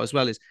quite a lot as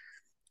well. Is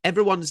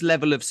everyone's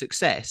level of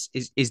success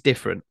is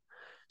different.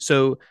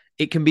 So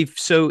it can be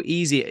so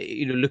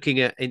easy, looking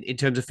at in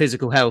terms of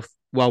physical health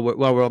while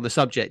we're on the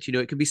subject.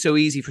 It can be so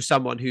easy for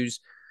someone who's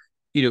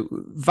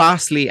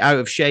vastly out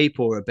of shape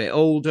or a bit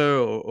older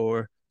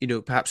or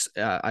perhaps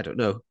I don't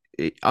know,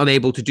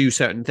 unable to do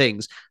certain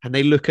things, and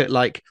they look at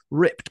like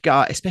ripped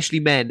guys, especially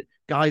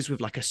guys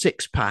with like a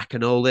six pack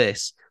and all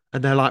this,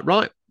 and they're like,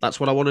 right, that's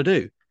what I want to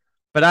do.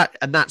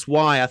 And that's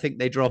why I think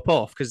they drop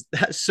off, because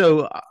that's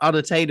so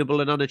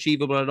unattainable and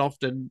unachievable, and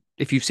often,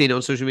 if you've seen it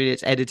on social media,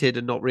 it's edited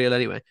and not real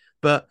anyway.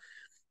 But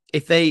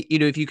if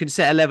you can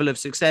set a level of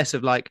success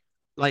of like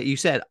you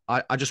said,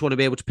 I just want to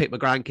be able to pick my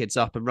grandkids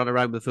up and run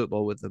around with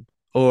football with them,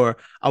 or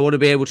I want to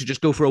be able to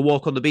just go for a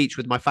walk on the beach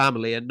with my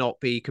family and not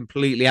be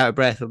completely out of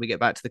breath when we get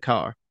back to the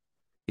car.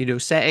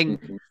 Setting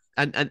Mm-hmm.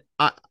 and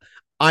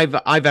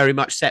I very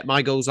much set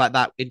my goals like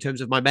that in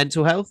terms of my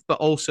mental health, but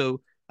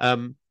also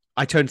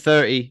I turned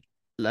 30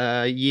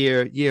 a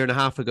year and a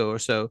half ago or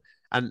so,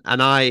 and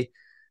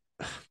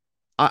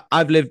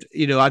I've lived,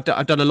 I've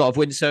done a lot of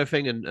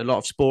windsurfing and a lot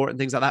of sport and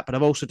things like that, but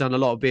I've also done a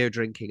lot of beer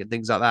drinking and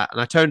things like that.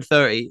 And I turned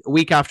 30 a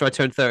week after I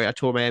turned 30, I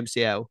tore my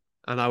MCL,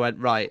 and I went,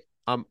 right,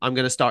 I'm going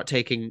to start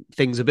taking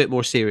things a bit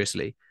more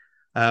seriously.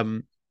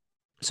 Um,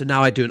 so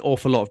now I do an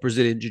awful lot of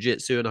Brazilian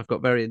jiu-jitsu, and I've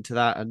got very into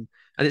that, and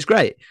it's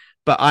great.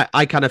 But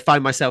I kind of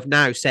find myself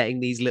now setting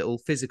these little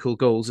physical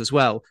goals as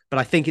well. But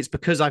I think it's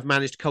because I've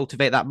managed to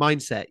cultivate that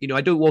mindset. I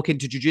don't walk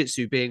into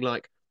jiu-jitsu being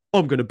like,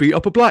 I'm going to beat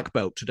up a black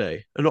belt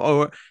today,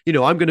 or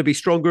I'm going to be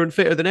stronger and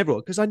fitter than everyone,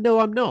 because I know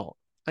I'm not.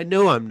 I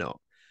know I'm not.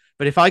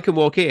 But if I can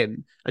walk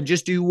in and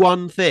just do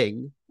one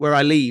thing where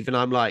I leave and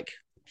I'm like,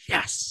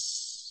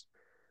 yes,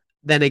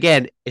 then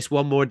again, it's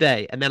one more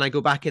day. And then I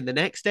go back in the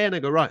next day and I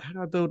go, right, how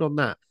do I build on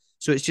that?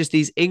 So it's just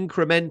these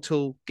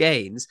incremental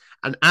gains.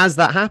 And as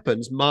that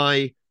happens,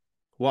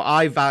 what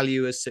I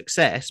value as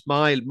success,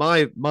 my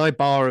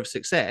bar of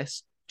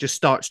success just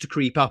starts to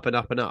creep up and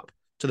up and up,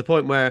 to the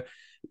point where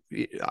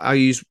I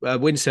use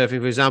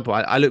windsurfing, for example.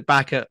 I look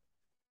back at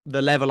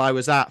the level I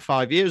was at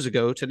 5 years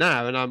ago to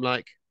now, and I'm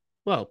like,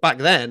 well, back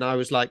then I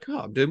was like, oh,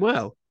 I'm doing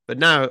well. But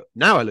now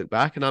I look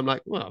back and I'm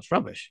like, well, it's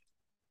rubbish.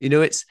 You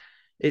know, it's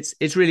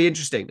really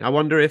interesting. I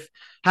wonder if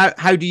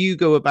how do you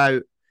go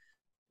about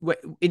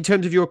in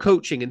terms of your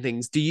coaching and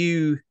things? Do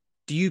you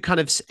kind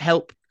of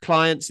help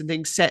clients and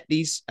things set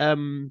these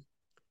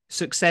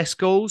success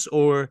goals,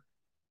 or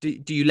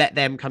do you let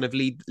them kind of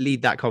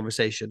lead that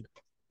conversation?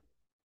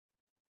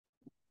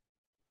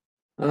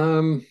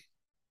 Um,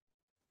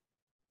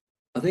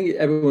 I think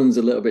everyone's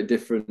a little bit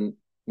different.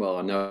 Well,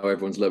 I know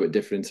everyone's a little bit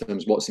different in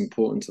terms of what's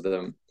important to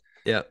them.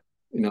 Yeah.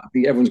 I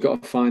think everyone's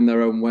got to find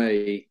their own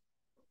way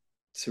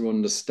to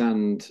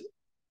understand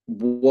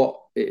what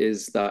it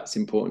is that's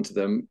important to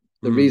them.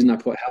 The Mm. reason I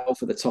put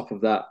health at the top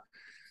of that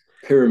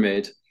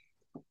pyramid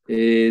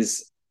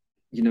is,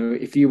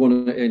 if you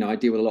want to, I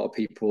deal with a lot of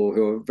people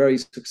who are very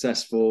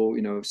successful,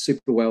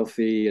 super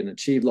wealthy and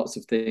achieve lots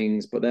of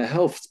things, but their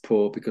health's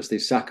poor because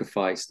they've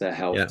sacrificed their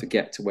health Yeah. to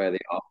get to where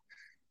they are,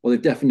 or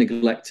they've definitely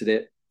neglected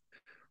it,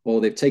 or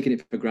they've taken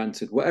it for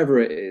granted, whatever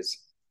it is.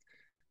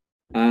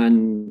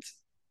 And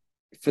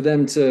for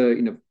them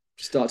to,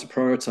 start to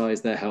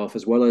prioritize their health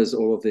as well as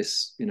all of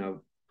this,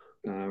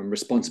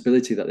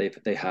 responsibility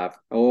that they have,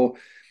 or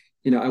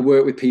I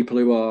work with people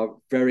who are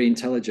very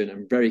intelligent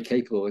and very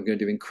capable and going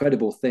to do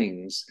incredible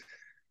things,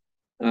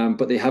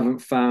 but they haven't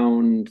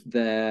found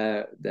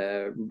their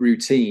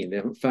routine. They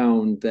haven't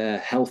found their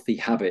healthy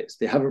habits.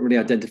 They haven't really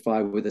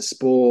identified with a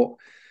sport.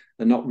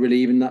 They're not really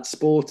even that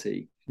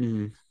sporty.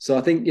 Mm. So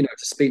I think, to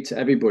speak to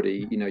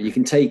everybody, you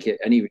can take it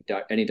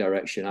any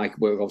direction. I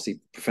work with obviously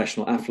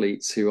professional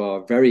athletes who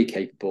are very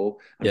capable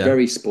and Yeah.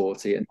 very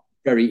sporty, and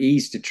very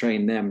easy to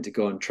train them to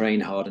go and train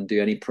hard and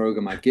do any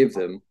program I give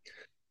them.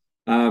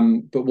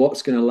 But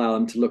what's going to allow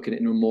them to look at it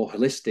in a more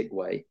holistic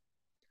way?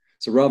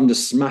 So rather than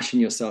just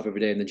smashing yourself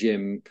every day in the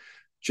gym,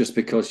 just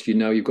because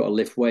you've got to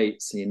lift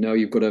weights and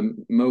you've got to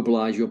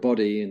mobilize your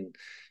body and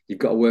you've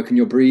got to work on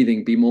your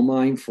breathing, be more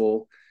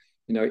mindful.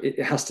 It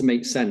has to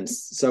make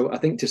sense. So I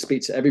think to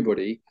speak to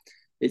everybody,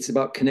 it's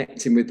about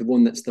connecting with the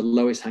one that's the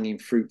lowest hanging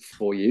fruit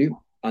for you,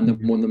 and the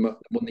Mm.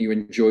 one that you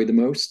enjoy the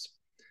most,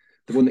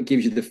 the one that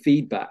gives you the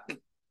feedback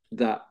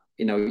that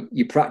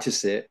you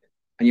practice it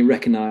and you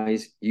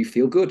recognize you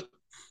feel good.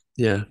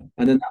 Yeah.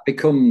 And then that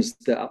becomes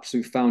the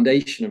absolute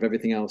foundation of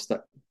everything else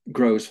that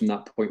grows from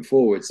that point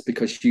forwards,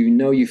 because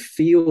you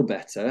feel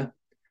better.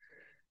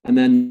 And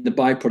then the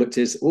byproduct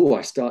is, oh,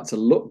 I start to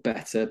look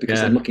better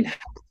because I'm Yeah. looking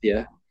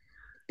healthier.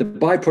 The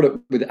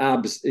byproduct with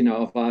abs,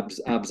 of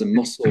abs and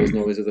muscles and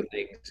all these other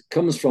things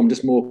comes from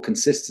just more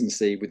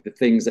consistency with the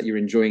things that you're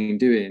enjoying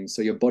doing.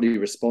 So your body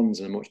responds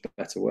in a much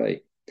better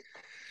way.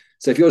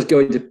 So if you're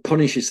going to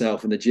punish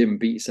yourself in the gym,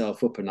 beat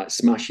yourself up and like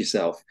smash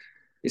yourself,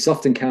 it's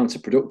often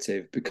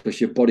counterproductive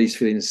because your body's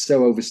feeling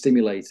so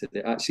overstimulated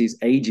it actually is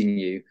aging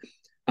you,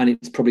 and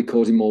it's probably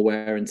causing more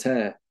wear and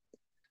tear.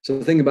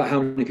 So think about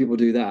how many people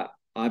do that.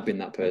 I've been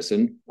that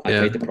person. I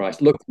Yeah. paid the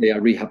price. Luckily, I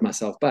rehab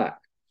myself back.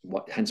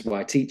 Hence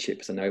why I teach it,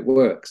 because I know it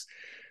works.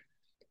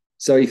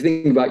 So if you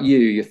think about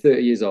you're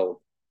 30 years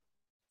old,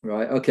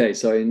 right? Okay,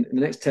 so in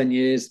the next 10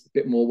 years, a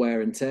bit more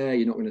wear and tear.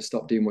 You're not going to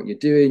stop doing what you're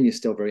doing. You're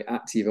still very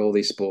active, all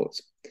these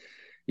sports.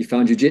 You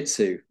found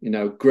jiu-jitsu,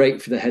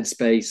 great for the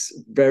headspace,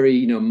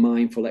 very,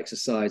 mindful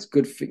exercise,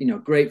 good for,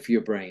 great for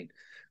your brain.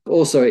 But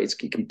also it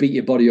can beat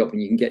your body up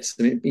and you can get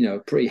some,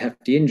 pretty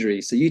hefty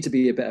injuries. So you to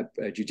be a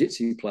better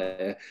jiu-jitsu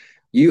player,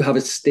 you have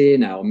a steer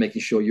now on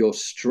making sure you're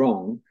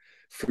strong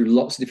through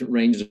lots of different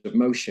ranges of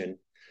motion.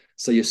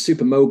 So you're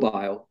super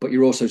mobile, but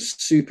you're also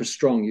super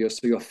strong.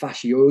 So your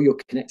fascia, all your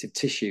connective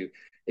tissue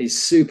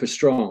is super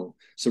strong.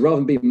 So rather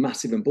than being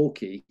massive and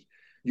bulky,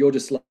 you're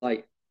just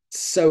like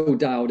so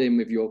dialed in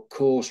with your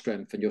core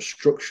strength and your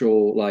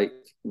structural like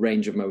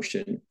range of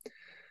motion.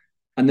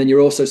 And then you're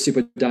also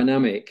super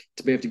dynamic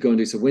to be able to go and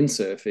do some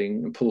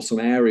windsurfing and pull some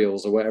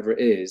aerials or whatever it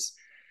is,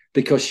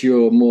 because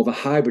you're more of a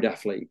hybrid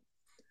athlete.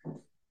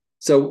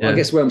 So I Yeah.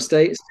 guess where I'm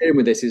staying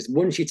with this is,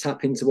 once you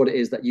tap into what it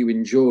is that you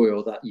enjoy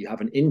or that you have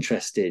an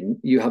interest in,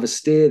 you have a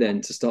steer then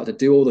to start to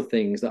do all the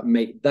things that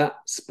make that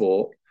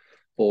sport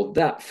or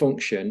that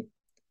function,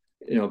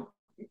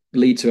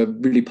 lead to a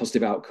really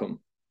positive outcome,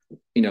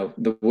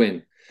 the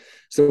win.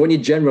 So when you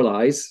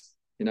generalize,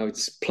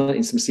 it's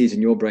planting some seeds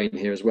in your brain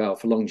here as well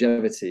for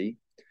longevity.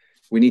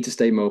 We need to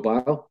stay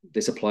mobile.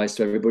 This applies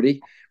to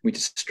everybody. We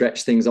just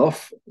stretch things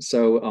off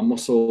so our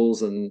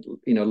muscles and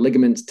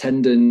ligaments,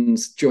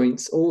 tendons,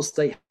 joints all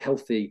stay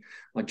healthy.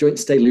 Our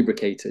joints stay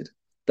lubricated.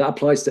 That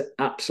applies to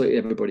absolutely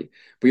everybody.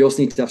 We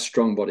also need to have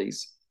strong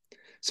bodies.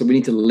 So we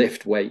need to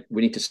lift weight.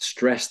 We need to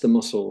stress the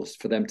muscles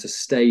for them to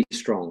stay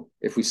strong.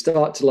 If we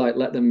start to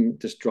let them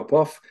just drop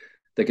off,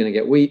 they're going to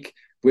get weak.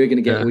 We're going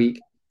to get Yeah.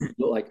 weak,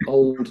 look like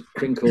old,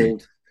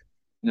 crinkled,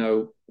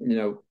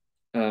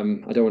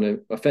 I don't want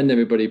to offend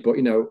everybody, but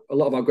a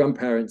lot of our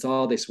grandparents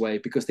are this way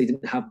because they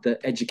didn't have the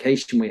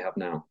education we have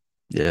now.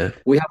 Yeah.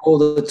 We have all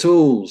the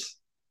tools,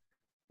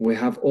 we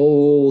have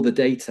all the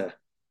data.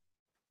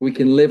 We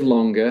can live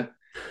longer,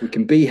 we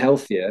can be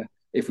healthier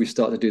if we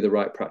start to do the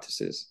right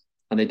practices.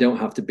 And they don't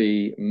have to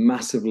be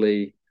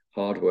massively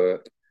hard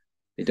work.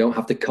 They don't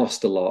have to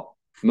cost a lot.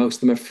 Most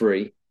of them are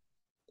free.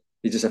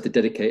 You just have to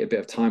dedicate a bit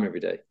of time every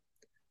day.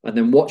 And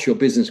then watch your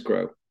business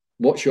grow.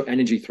 Watch your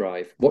energy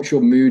thrive. Watch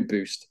your mood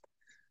boost.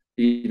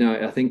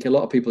 I think a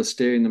lot of people are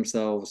steering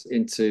themselves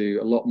into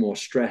a lot more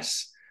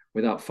stress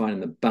without finding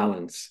the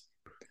balance.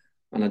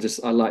 And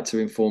I like to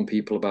inform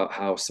people about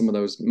how some of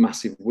those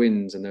massive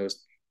wins and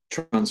those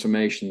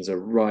transformations are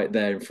right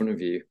there in front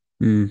of you.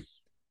 Mm.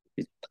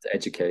 You have to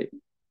educate.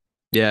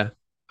 Yeah,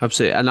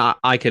 absolutely. And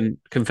I can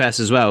confess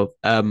as well,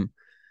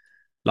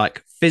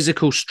 like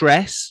physical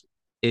stress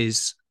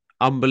is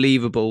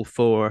unbelievable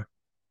for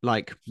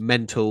like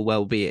mental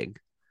well-being.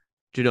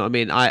 Do you know what I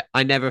mean?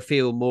 I never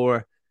feel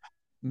more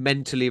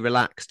mentally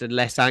relaxed and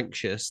less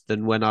anxious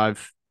than when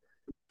I've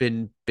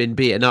been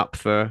beaten up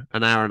for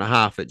an hour and a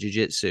half at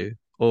jiu-jitsu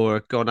or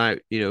gone out,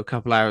 a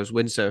couple hours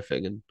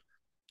windsurfing and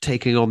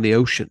taking on the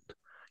ocean.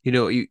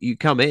 You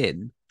come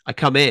in, I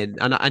come in,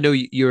 and I know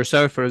you're a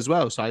surfer as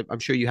well, so I'm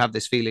sure you have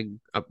this feeling.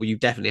 Well, you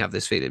definitely have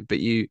this feeling, but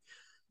you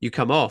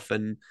come off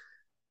and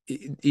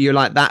you're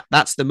like that.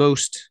 That's the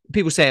most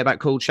people say about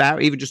cold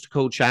shower, even just a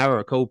cold shower,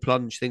 a cold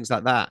plunge, things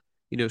like that.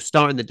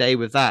 Starting the day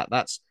with that.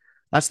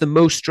 That's the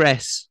most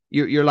stress.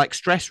 You're like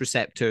stress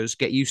receptors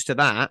get used to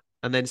that,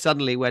 and then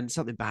suddenly when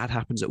something bad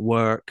happens at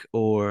work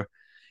or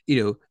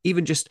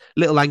even just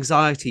little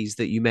anxieties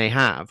that you may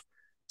have,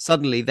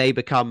 suddenly they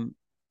become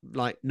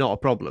like not a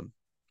problem.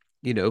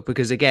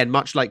 Because again,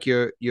 much like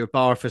your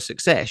bar for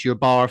success, your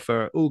bar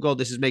for, oh god,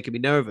 this is making me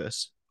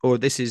nervous or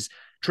this is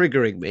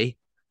triggering me,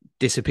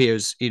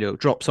 disappears,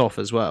 drops off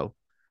as well.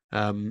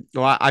 Well,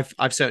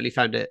 I've certainly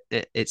found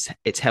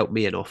it's helped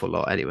me an awful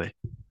lot anyway.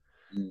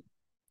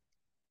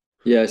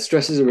 Yeah,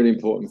 stress is a really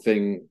important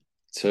thing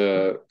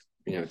to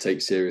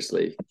take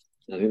seriously.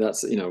 I think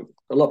that's a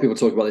lot of people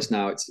talk about this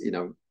now. It's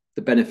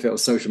the benefit of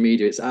social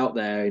media. It's out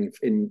there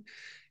in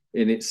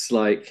its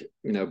like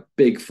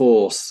big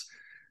force,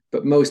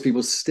 but most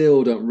people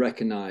still don't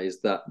recognize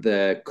that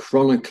they're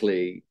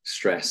chronically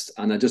stressed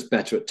and they're just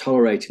better at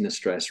tolerating the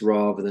stress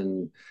rather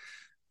than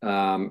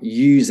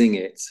using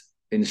it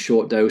in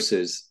short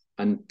doses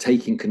and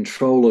taking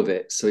control of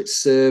it so it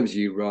serves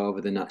you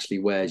rather than actually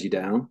wears you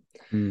down.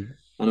 Mm.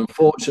 And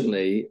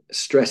unfortunately,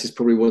 stress is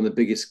probably one of the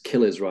biggest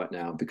killers right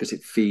now because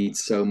it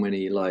feeds so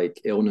many like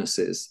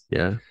illnesses.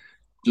 Yeah.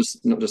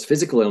 Just not just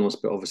physical illness,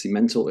 but obviously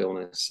mental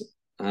illness.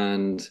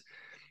 And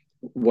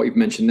what you've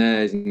mentioned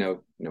there is,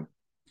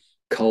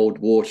 cold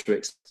water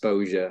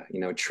exposure,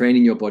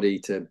 training your body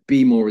to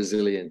be more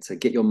resilient, to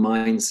get your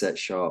mindset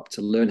sharp,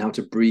 to learn how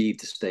to breathe,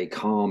 to stay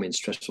calm in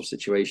stressful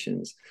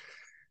situations.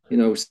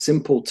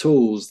 Simple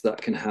tools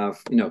that can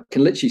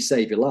literally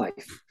save your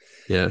life.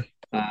 Yeah.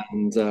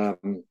 And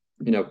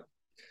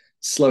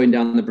slowing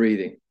down the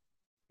breathing,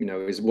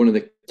 is one of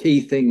the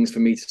key things for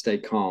me to stay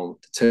calm,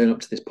 to turn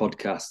up to this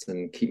podcast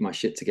and keep my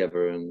shit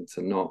together and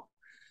to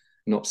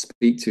not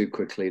speak too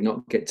quickly,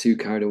 not get too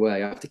carried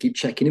away. I have to keep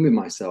checking in with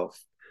myself.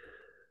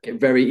 Get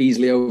very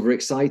easily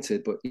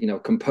overexcited, but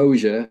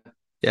composure.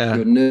 Yeah.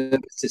 Your nervous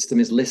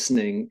system is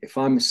listening. If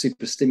I'm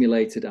super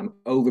stimulated, I'm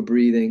over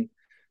breathing,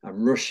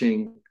 I'm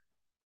rushing.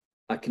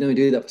 I can only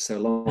do that for so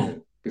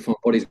long before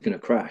my body's going to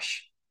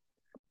crash.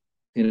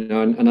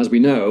 And as we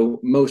know,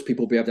 most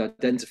people will be able to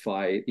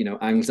identify,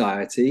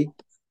 anxiety,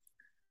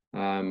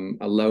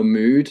 a low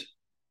mood,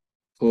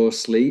 poor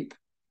sleep,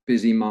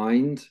 busy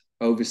mind,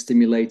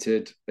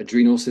 overstimulated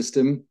adrenal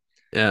system.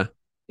 Yeah.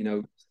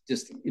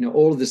 Just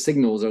all of the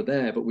signals are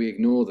there, but we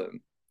ignore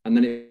them, and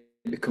then it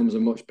becomes a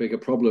much bigger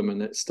problem,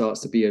 and it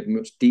starts to be a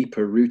much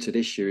deeper rooted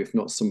issue, if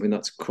not something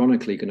that's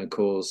chronically going to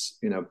cause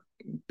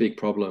big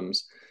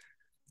problems,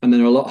 and then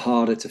they're a lot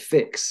harder to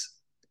fix.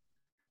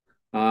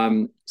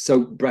 So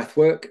breath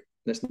work,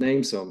 let's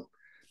name some.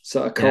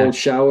 So a cold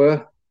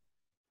shower,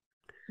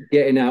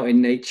 getting out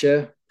in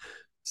nature,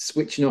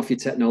 switching off your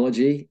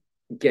technology,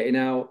 getting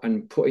out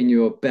and putting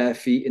your bare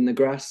feet in the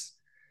grass.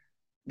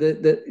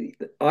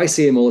 I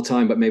see them all the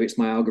time, but maybe it's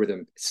my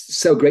algorithm. It's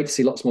so great to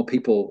see lots more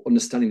people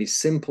understanding these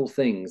simple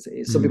things.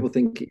 Some people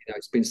think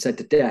it's been said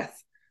to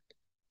death,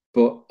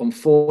 but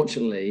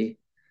unfortunately,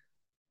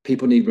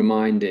 people need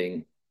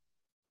reminding.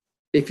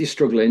 If you're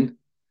struggling,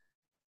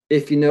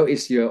 if you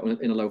notice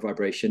you're in a low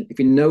vibration, if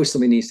you know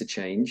something needs to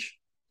change,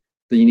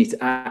 then you need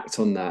to act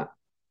on that.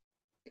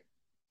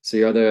 So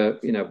you either,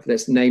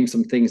 let's name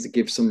some things to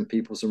give some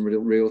people some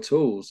real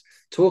tools.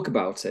 Talk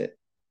about it.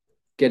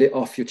 Get it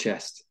off your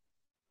chest.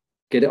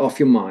 Get it off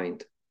your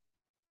mind.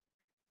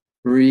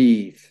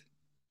 Breathe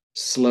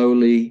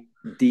slowly,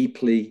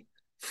 deeply,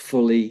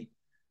 fully.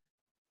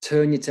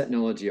 Turn your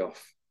technology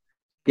off.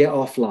 Get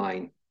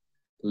offline.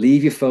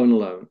 Leave your phone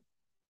alone,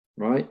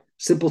 right?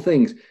 Simple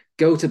things.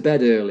 Go to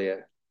bed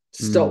earlier.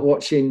 Stop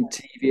watching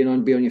TV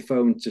and be on your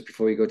phone just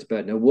before you go to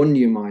bed. No wonder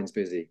your mind's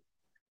busy.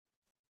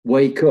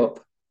 Wake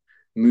up.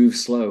 Move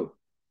slow.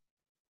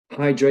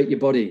 Hydrate your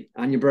body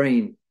and your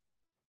brain.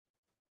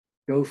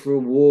 Go for a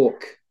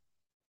walk.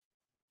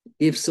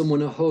 Give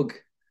someone a hug.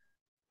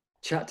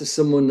 Chat to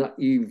someone that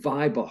you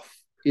vibe off.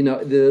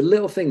 The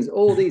little things.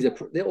 All these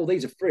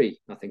are free.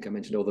 I think I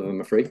mentioned all of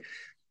them are free,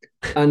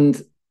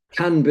 and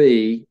can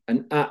be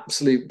an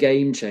absolute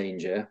game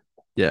changer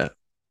Yeah.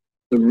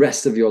 the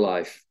rest of your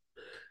life.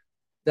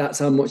 That's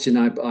how much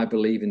I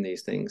believe in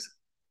these things.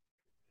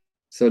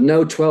 So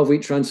no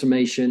 12-week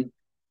transformation,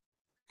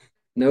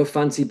 no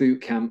fancy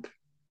boot camp,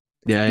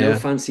 Yeah. no Yeah.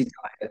 fancy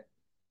diet.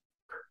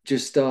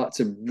 Just start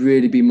to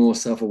really be more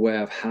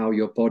self-aware of how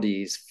your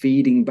body is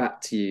feeding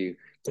back to you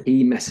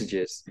key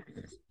messages.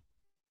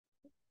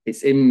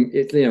 It's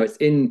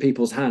in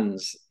people's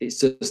hands. It's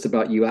just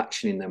about you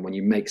actioning them when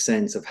you make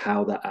sense of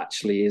how that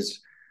actually is,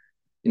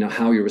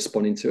 how you're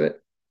responding to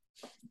it,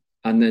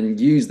 and then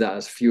use that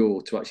as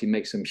fuel to actually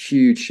make some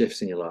huge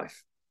shifts in your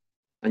life.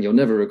 And you'll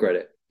never regret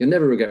it. You'll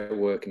never regret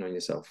working on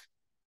yourself.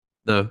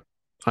 No,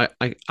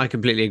 I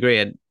completely agree.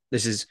 And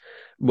this is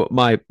what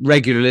my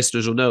regular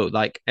listeners will know.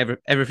 Like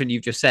everything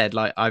you've just said,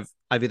 like I've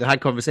either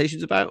had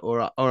conversations about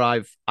or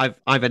I've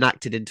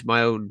enacted into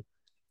my own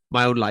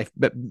life,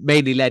 but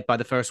mainly led by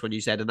the first one you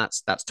said, and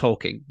that's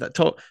talking.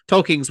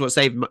 Talking's what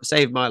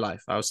saved my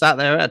life. I was sat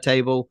there at a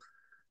table,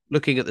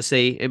 looking at the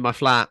sea in my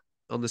flat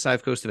on the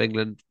south coast of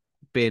England,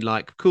 being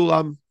like, "Cool,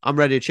 I'm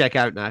ready to check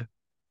out now."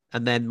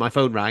 And then my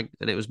phone rang,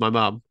 and it was my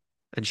mum,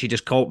 and she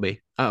just called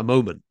me at a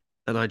moment,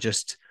 and I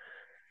just,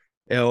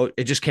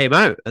 it just came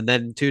out. And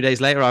then 2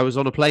 days later, I was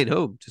on a plane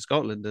home to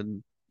Scotland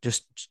and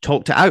just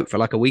talked it out for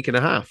like a week and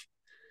a half.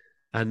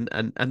 And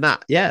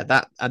that, yeah,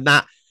 that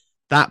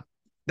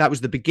that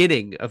was the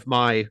beginning of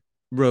my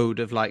road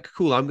of like,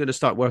 cool, I'm going to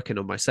start working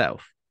on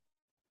myself,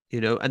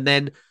 And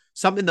then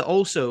something that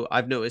also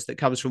I've noticed that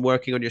comes from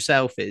working on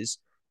yourself is,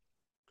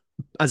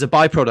 as a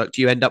byproduct,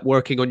 you end up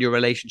working on your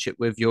relationship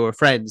with your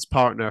friends,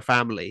 partner,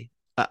 family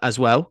as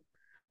well,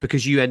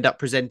 because you end up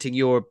presenting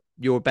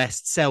your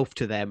best self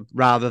to them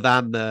rather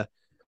than the,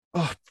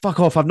 oh, fuck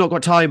off, I've not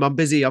got time, I'm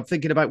busy, I'm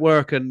thinking about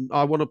work and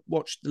I want to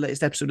watch the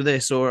latest episode of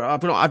this, or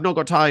I've not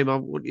got time,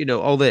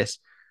 all this.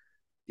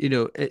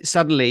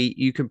 Suddenly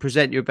you can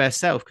present your best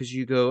self because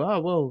you go, oh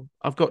well,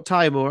 I've got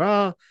time,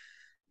 or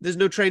there's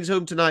no trains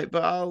home tonight,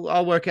 but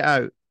I'll work it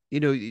out.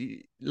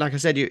 Like I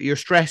said, your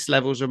stress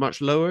levels are much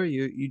lower.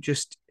 You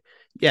just,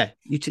 yeah,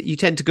 you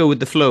tend to go with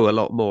the flow a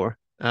lot more.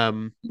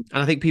 And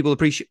I think people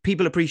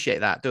appreciate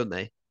that, don't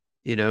they?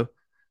 You know,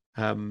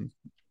 um,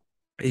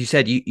 as you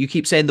said, you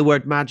keep saying the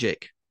word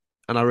magic,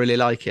 and I really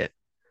like it.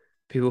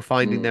 People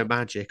finding their Mm,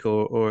 magic,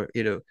 or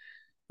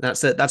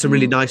that's a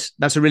really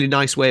mm,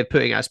 nice way of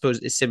putting it. I suppose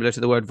it's similar to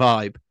the word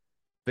vibe,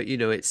 but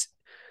it's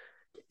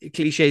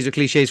cliches are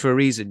cliches for a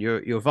reason.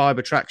 Your vibe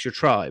attracts your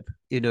tribe.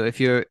 If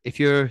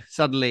you're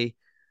suddenly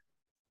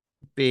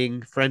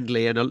being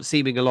friendly and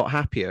seeming a lot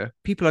happier,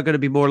 people are going to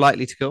be more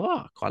likely to go, oh,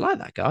 I quite like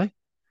that guy.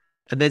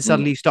 And then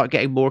suddenly mm. you start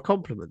getting more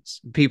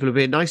compliments. People are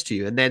being nice to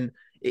you. And then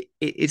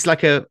it's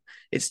like I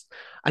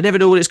never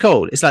know what it's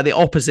called. It's like the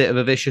opposite of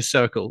a vicious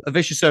circle. A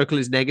vicious circle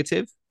is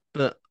negative,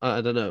 but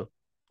I don't know.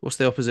 What's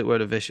the opposite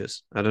word of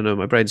vicious? I don't know.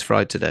 My brain's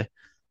fried today.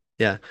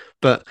 Yeah.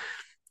 But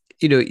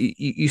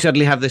you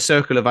suddenly have this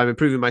circle of I'm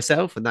improving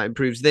myself and that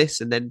improves this.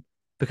 And then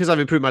because I've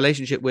improved my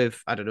relationship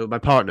with, I don't know, my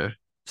partner,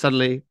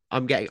 suddenly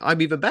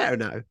I'm even better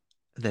now. And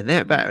then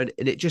they're better.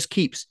 And it just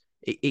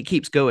it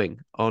keeps going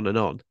on and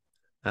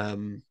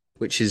on.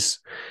 Which is,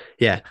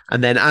 yeah.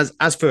 And then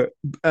as for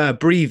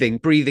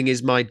breathing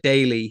is my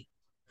daily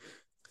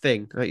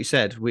thing. Like you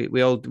said,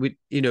 we're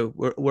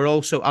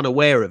all so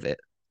unaware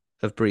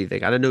of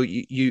breathing. And I know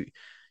you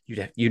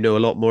know a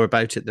lot more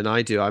about it than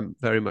I do. I'm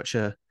very much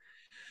a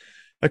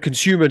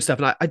consumer and stuff,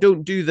 and I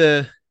don't do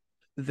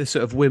the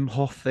sort of Wim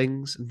Hof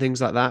things and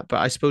things like that. But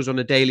I suppose on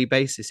a daily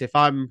basis, if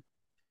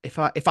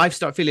I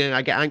start feeling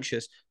I get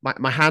anxious,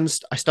 my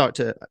hands, I start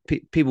to,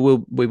 people will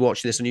be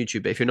watching this on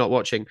YouTube, but if you're not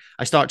watching,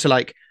 I start to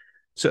like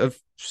sort of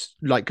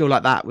like go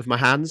like that with my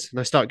hands, and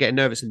I start getting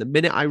nervous. And the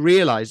minute I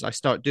realize I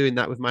start doing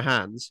that with my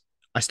hands,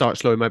 I start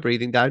slowing my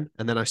breathing down,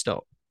 and then I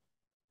stop.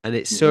 And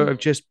it sort Mhm. of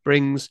just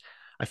brings,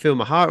 I feel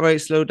my heart rate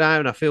slow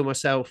down. I feel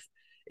myself.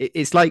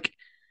 It's like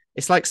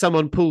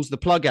someone pulls the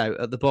plug out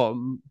at the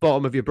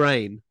bottom of your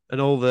brain,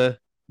 and all the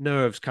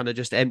nerves kind of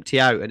just empty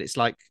out, and it's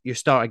like you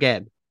start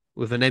again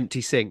with an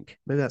empty sink.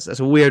 Maybe that's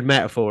a weird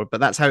metaphor, but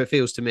that's how it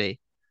feels to me.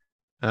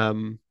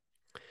 Um,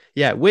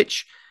 yeah,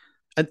 which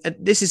and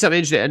this is something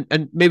interesting,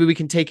 and maybe we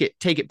can take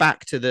it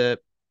back to the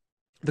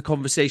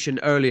conversation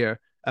earlier,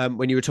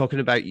 when you were talking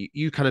about,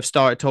 you kind of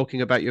started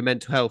talking about your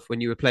mental health when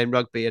you were playing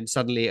rugby, and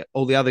suddenly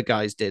all the other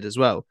guys did as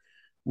well.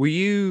 Were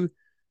you?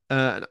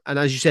 And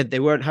as you said, they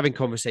weren't having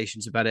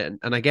conversations about it,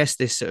 and I guess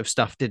this sort of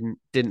stuff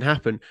didn't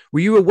happen. Were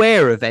you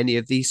aware of any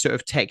of these sort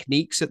of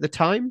techniques at the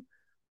time?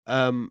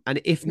 And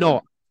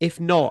No. if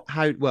not,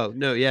 how? Well,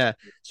 no, yeah.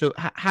 So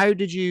how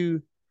did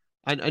you?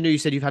 I know you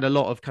said you've had a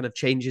lot of kind of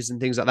changes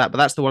and things like that, but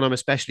that's the one I'm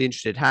especially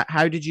interested.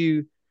 How did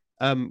you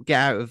get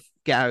out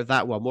of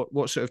that one?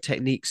 What sort of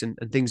techniques and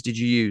things did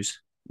you use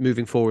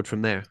moving forward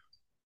from there?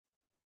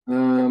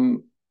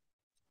 Um,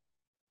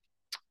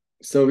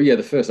 so yeah,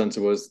 the first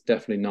answer was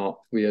definitely not.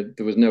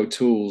 There was no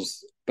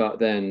tools back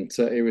then,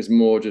 so it was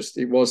more just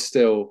it was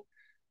still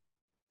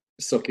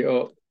suck it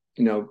up,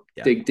 Yeah,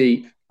 dig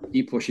deep,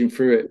 keep pushing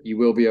through it. You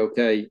will be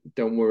okay.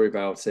 Don't worry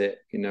about it.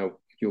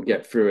 You'll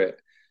get through it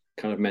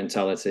kind of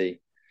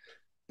mentality,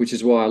 which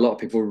is why a lot of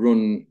people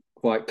run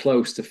quite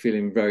close to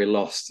feeling very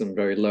lost and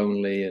very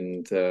lonely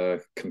and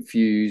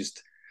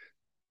confused.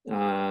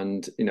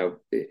 And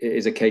it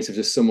is a case of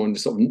just someone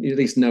sort of at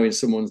least knowing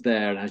someone's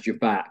there and has your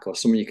back, or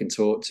someone you can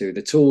talk to.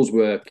 The tools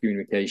were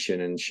communication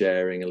and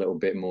sharing a little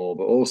bit more,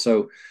 but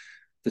also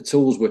the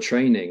tools were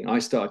training. I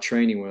started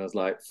training when I was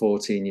like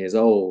 14 years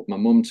old. My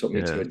mum took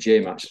me to a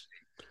gym actually,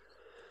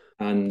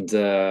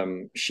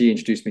 and she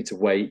introduced me to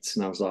weights,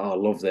 and I was like, oh, I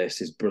love this,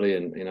 it's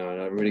brilliant. And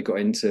I really got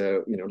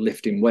into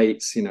lifting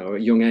weights at a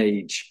young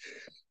age.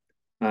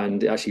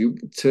 And it actually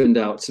turned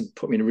out to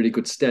put me in a really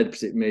good stead,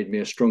 because it made me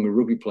a stronger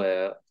rugby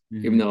player,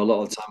 even though a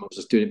lot of the time I was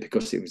just doing it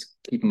because it was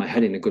keeping my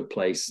head in a good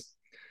place.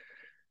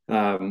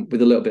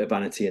 With a little bit of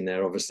vanity in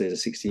there. Obviously, as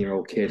a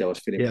 16-year-old kid, I was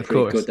feeling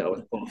pretty good that I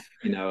was buff,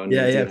 and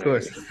of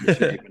course.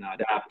 shape, and I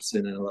had abs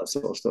and all that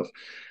sort of stuff.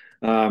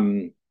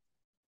 And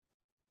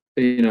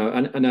I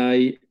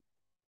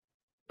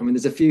mean,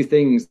 there's a few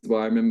things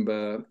where I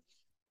remember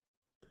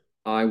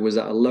I was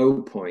at a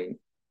low point,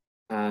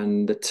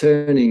 and the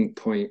turning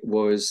point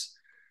was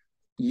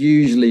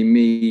usually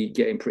me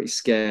getting pretty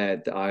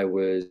scared that I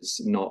was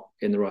not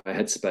in the right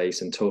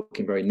headspace and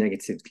talking very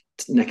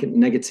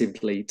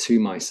negatively to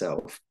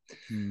myself.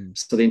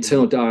 So the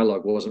internal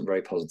dialogue wasn't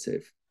very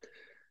positive.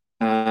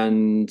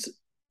 And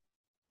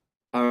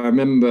I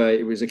remember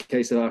it was a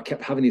case that I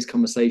kept having these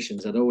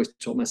conversations. I'd always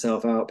talk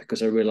myself out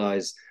because I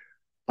realized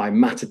I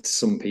mattered to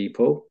some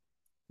people.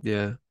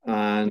 Yeah.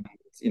 And,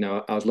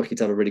 I was lucky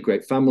to have a really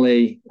great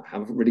family. I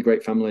have a really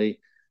great family.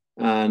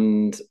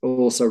 And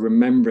also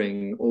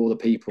remembering all the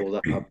people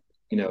that have,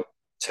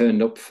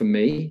 turned up for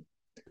me,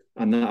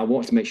 and that I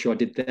wanted to make sure I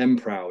did them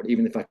proud,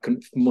 even if I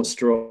couldn't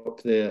muster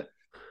up the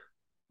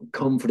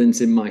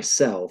confidence in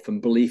myself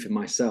and belief in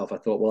myself. I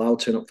thought, well, I'll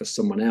turn up for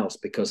someone else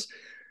because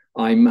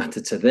I matter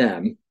to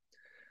them.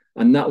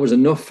 And that was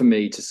enough for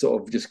me to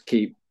sort of just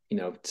keep,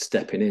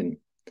 stepping in.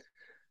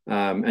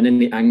 And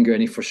any anger,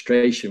 any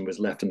frustration was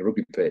left on the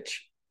rugby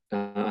pitch.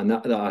 And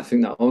that I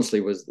think that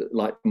honestly was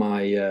like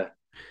my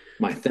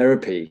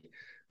therapy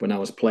when I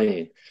was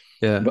playing.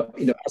 Yeah. But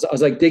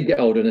as I did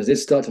get older, and as I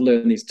started to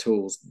learn these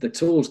tools, the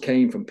tools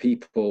came from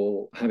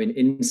people having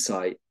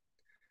insight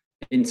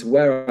into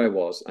where I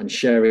was and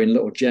sharing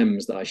little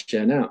gems that I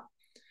share now.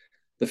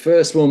 The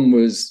first one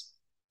was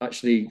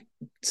actually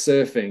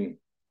surfing,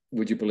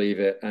 would you believe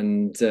it,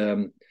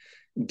 and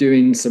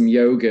doing some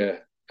yoga,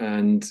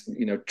 and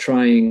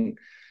trying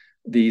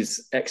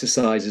these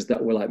exercises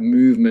that were like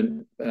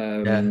movement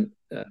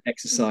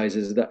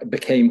exercises that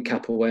became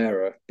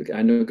capoeira.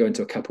 I know, going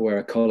to a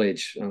capoeira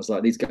college, I was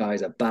like, these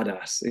guys are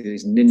badass.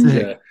 These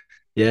ninja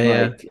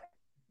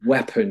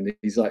weapon.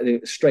 He's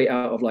like straight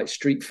out of like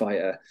Street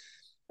Fighter.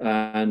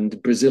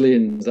 And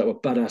Brazilians that were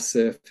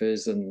badass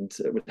surfers and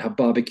would have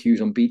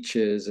barbecues on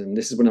beaches. And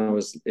this is when I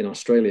was in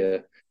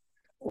Australia,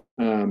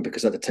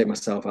 because I had to take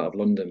myself out of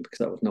London because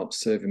that was not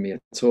serving me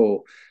at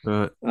all.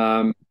 Right.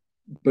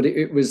 But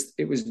it was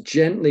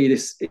gently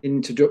this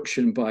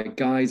introduction by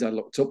guys I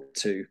looked up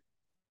to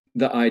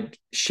that I'd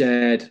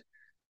shared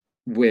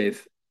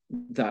with,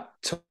 that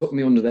took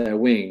me under their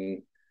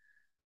wing,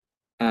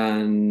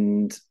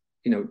 and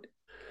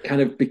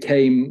kind of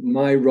became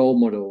my role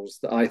models,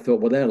 that I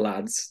thought, well, they're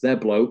lads, they're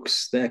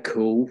blokes, they're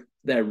cool,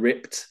 they're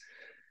ripped,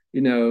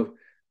 I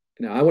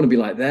want to be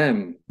like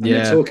them. And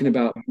they're talking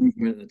about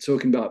movement, they're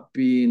talking about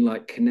being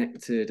like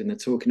connected, and they're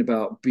talking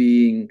about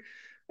being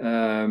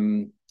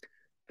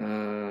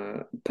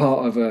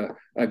part of a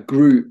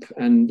group,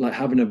 and like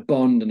having a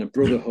bond and a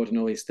brotherhood and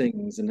all these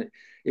things. And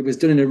it was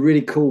done in a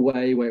really cool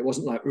way, where it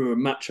wasn't like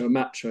macho.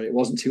 It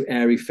wasn't too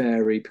airy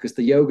fairy, because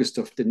the yoga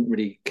stuff didn't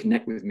really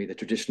connect with me, the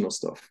traditional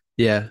stuff.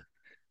 Yeah.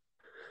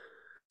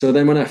 So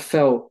then when I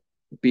felt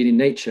being in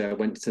nature, I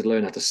went to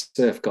learn how to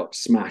surf, got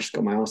smashed,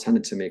 got my ass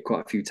handed to me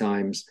quite a few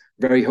times.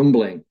 Very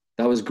humbling.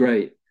 That was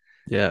great.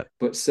 Yeah.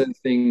 But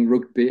surfing,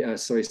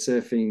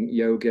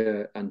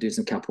 yoga, and doing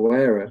some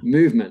capoeira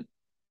movement,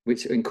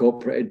 which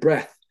incorporated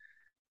breath.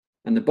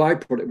 And the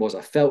byproduct was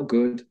I felt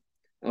good.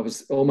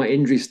 All my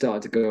injuries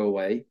started to go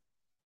away,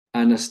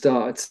 and I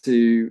started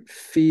to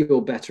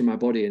feel better in my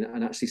body,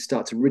 and actually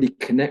start to really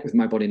connect with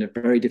my body in a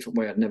very different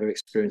way I'd never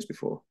experienced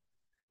before.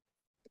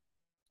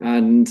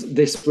 And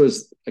this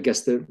was, I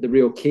guess, the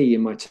real key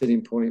in my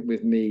turning point,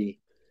 with me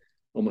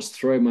almost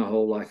throwing my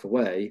whole life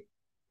away,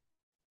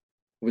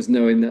 was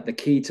knowing that the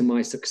key to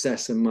my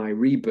success and my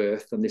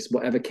rebirth, and this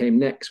whatever came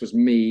next, was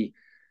me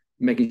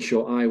making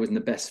sure I was in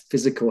the best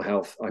physical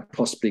health I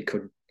possibly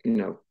could,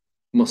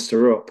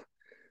 muster up,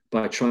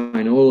 by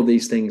trying all of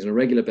these things on a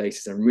regular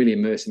basis and really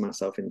immersing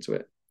myself into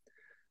it.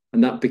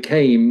 And that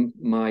became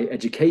my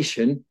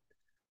education,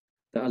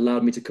 that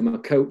allowed me to become a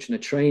coach and a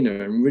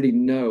trainer and really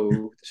know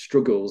the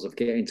struggles of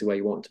getting to where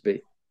you want to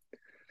be.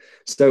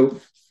 So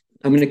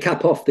I'm going to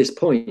cap off this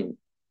point,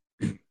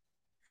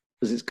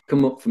 because it's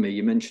come up for me.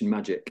 You mentioned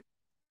magic.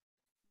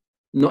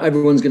 Not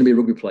everyone's going to be a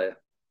rugby player.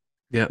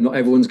 Yeah. Not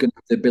everyone's going to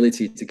have the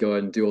ability to go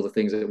and do all the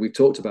things that we've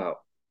talked about.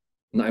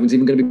 Not everyone's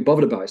even going to be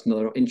bothered about it. It's not,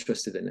 they're not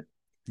interested in it.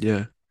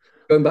 Yeah.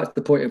 Going back to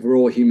the point of we're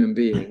all human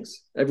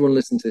beings. Everyone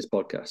listening to this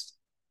podcast,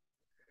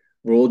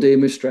 we're all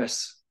dealing with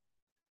stress.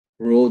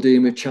 We're all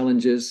dealing with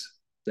challenges.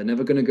 They're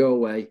never going to go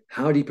away.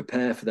 How do you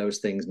prepare for those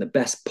things in the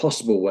best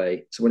possible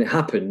way? So when it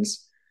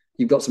happens,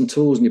 you've got some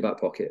tools in your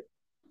back pocket.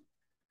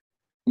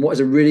 And what is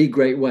a really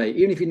great way,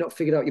 even if you've not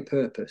figured out your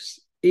purpose,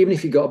 even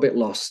if you got a bit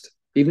lost,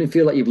 even if you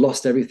feel like you've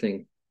lost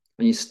everything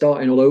and you're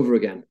starting all over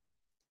again,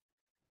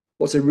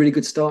 what's a really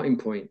good starting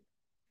point?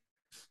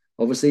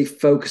 Obviously,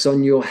 focus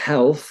on your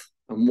health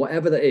and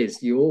whatever that is.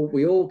 We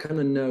all kind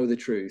of know the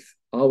truth.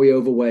 Are we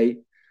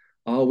overweight?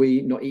 Are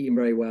we not eating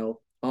very well?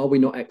 Are we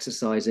not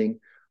exercising?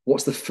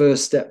 What's the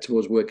first step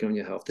towards working on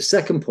your health? The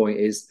second point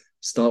is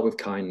start with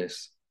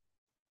kindness.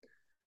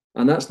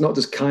 And that's not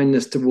just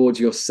kindness towards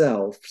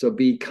yourself. So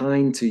be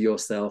kind to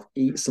yourself,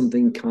 eat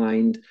something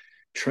kind,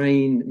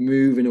 train,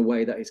 move in a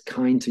way that is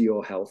kind to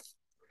your health.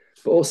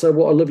 But also,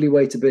 what a lovely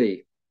way to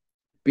be.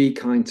 Be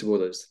kind to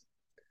others.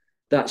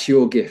 That's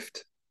your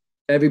gift.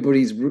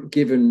 Everybody's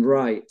given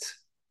right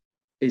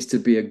is to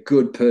be a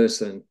good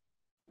person.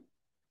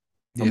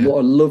 Yeah. And what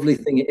a lovely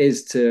thing it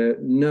is to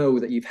know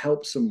that you've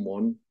helped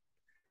someone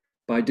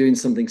by doing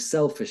something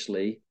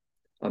selfishly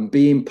and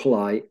being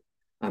polite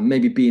and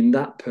maybe being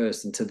that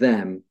person to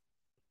them.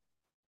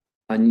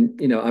 And,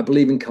 you know, I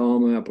believe in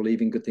karma. I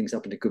believe in good things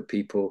happen to good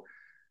people.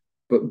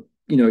 But,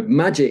 you know,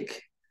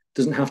 magic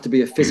doesn't have to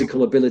be a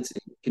physical ability.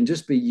 It can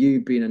just be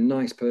you being a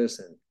nice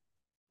person.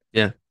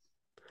 Yeah.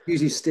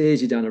 Usually steers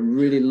you down a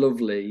really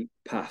lovely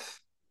path.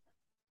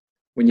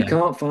 When you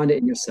can't find it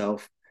in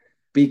yourself,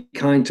 be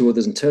kind to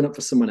others and turn up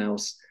for someone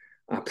else.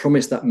 I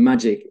promise that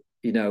magic,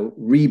 you know,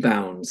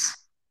 rebounds.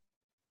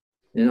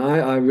 And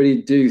I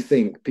really do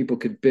think people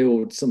could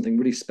build something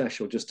really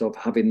special just off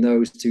having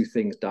those two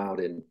things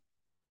dialed in.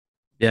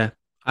 Yeah,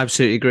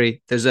 absolutely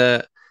agree. There's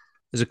a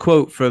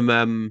quote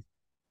from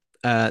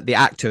the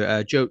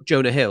actor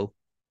Jonah Hill,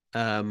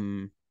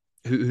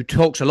 who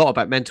talks a lot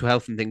about mental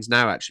health and things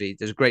now. Actually,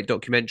 there's a great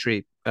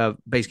documentary,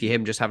 basically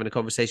him just having a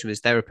conversation with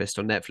his therapist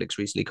on Netflix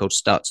recently called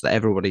Stutz that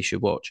everybody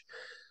should watch.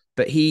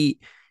 But he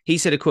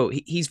said a quote.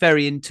 He's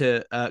very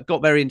into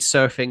got very into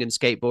surfing and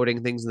skateboarding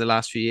and things in the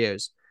last few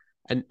years,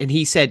 and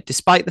he said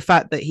despite the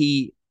fact that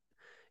he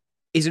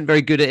isn't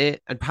very good at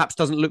it and perhaps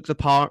doesn't look the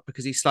part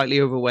because he's slightly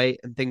overweight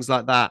and things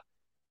like that,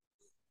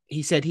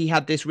 he said he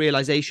had this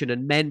realization,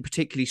 and men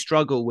particularly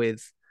struggle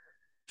with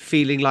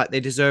feeling like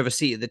they deserve a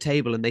seat at the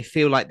table and they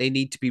feel like they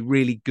need to be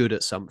really good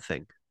at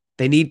something.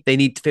 They need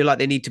to feel like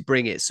they need to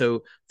bring it.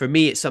 So for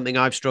me, it's something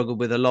I've struggled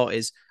with a lot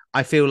is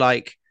I feel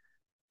like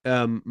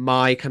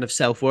my kind of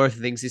self-worth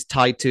and things is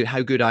tied to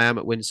how good I am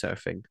at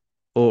windsurfing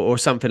or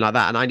something like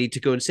that. And I need to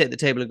go and sit at the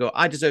table and go,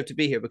 I deserve to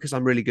be here because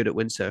I'm really good at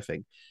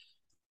windsurfing.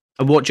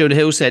 And what Jonah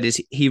Hill said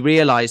is he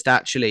realized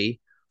actually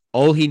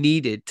all he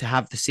needed to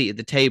have the seat at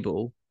the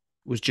table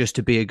was just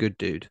to be a good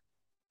dude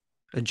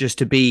and just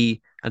to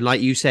be, and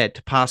like you said,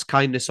 to pass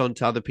kindness on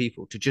to other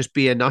people, to just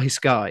be a nice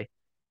guy.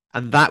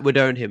 And that would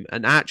earn him.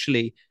 And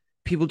actually,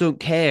 people don't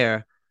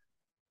care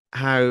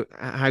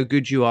how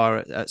good you are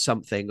at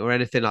something or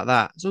anything like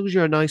that. As long as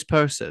you're a nice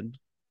person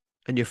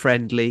and you're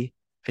friendly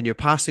and you're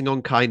passing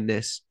on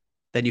kindness,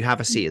 then you have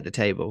a seat at the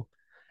table.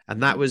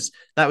 And that was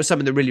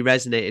something that really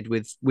resonated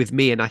with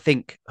me. And I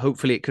think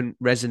hopefully it can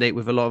resonate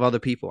with a lot of other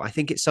people. I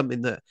think it's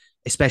something that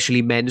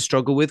especially men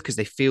struggle with because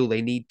they feel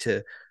they need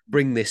to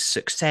bring this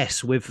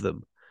success with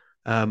them.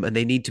 And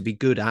they need to be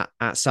good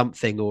at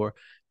something or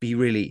be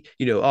really,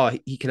 you know, oh,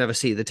 he can have a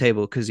seat at the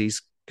table because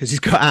he's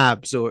got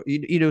abs or,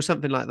 you know,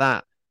 something like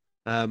that.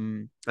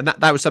 And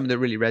that was something that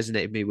really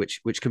resonated with me,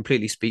 which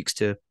completely speaks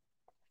to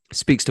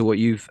what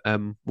you've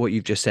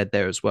just said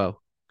there as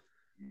well.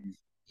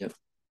 Yep.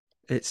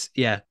 It's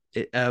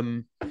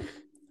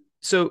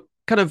so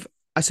kind of,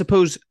 I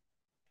suppose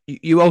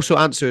you also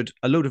answered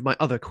a load of my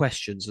other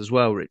questions as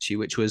well, Richie,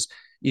 which was,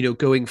 you know,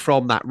 going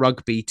from that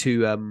rugby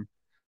to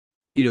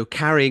you know,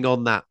 carrying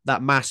on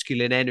that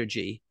masculine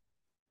energy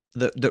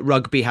that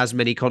rugby has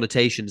many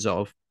connotations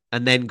of,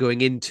 and then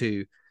going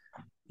into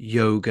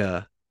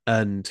yoga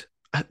and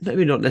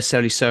maybe not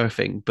necessarily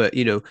surfing, but,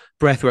 you know,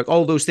 breath work,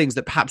 all those things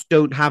that perhaps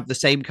don't have the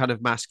same kind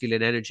of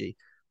masculine energy.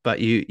 But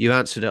you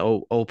answered it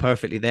all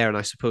perfectly there. And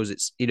I suppose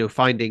it's, you know,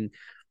 finding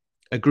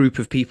a group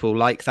of people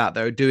like that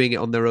are doing it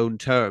on their own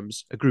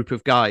terms, a group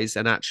of guys,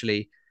 and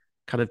actually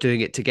kind of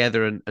doing it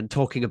together and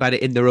talking about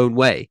it in their own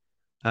way.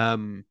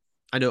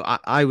 I know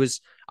I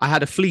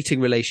had a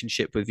fleeting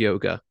relationship with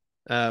yoga.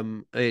 I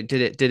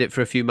did it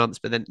for a few months,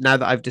 but then now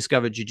that I've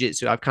discovered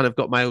jiu-jitsu, I've kind of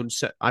got my own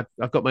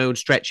I've got my own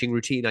stretching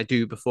routine I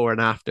do before and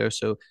after,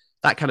 so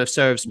that kind of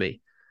serves me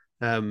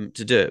to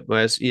do it.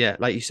 Whereas, yeah,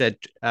 like you said,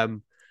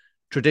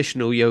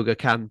 traditional yoga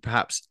can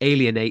perhaps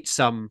alienate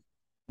some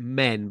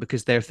men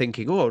because they're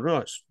thinking, oh no,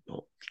 it's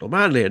not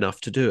manly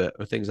enough to do it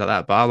or things like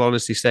that. But I'll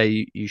honestly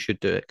say you should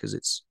do it because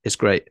it's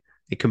great.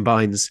 It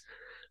combines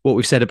what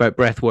we've said about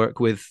breath work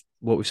with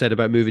what we've said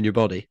about moving your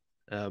body.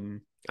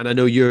 And I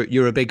know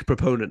you're a big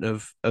proponent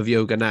of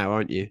yoga now,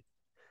 aren't you?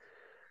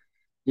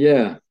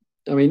 Yeah,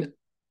 I mean,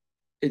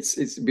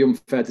 it's be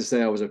unfair to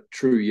say I was a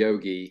true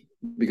yogi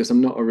because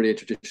I'm not really a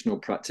traditional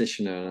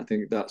practitioner, and I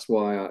think that's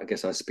why I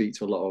guess I speak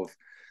to a lot of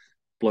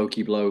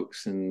blokey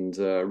blokes and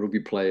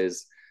rugby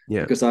players.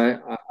 Yeah. because I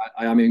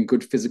am in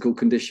good physical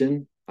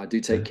condition. I do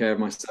take care of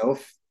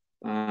myself,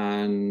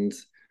 and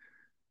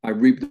I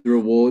reap the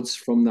rewards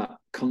from that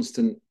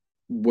constant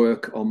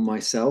work on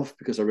myself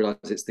because I realize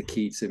it's the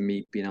key to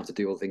me being able to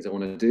do all the things I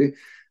want to do.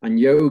 And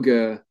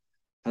yoga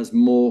has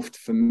morphed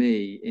for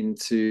me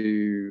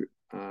into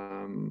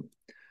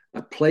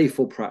a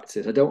playful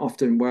practice. I don't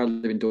often, where I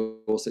live in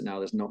Dorset now,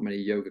 there's not many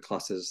yoga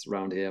classes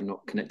around here. I'm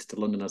not connected to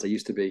London as I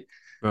used to be.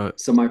 Right.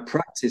 So my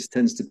practice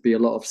tends to be a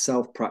lot of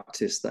self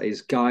practice that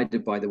is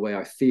guided by the way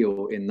I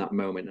feel in that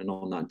moment and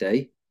on that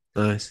day.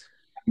 Nice.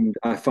 And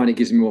I find it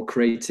gives me more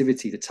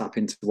creativity to tap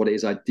into what it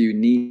is I do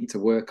need to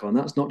work on.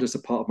 That's not just a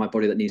part of my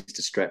body that needs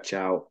to stretch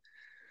out,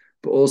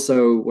 but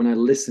also when I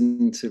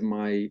listen to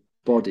my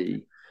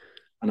body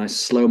and I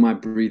slow my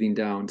breathing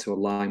down to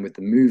align with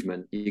the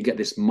movement, you get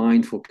this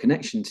mindful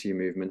connection to your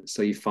movement.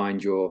 So you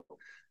find you're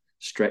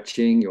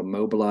stretching, you're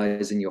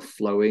mobilizing, you're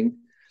flowing,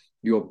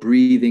 you're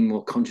breathing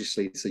more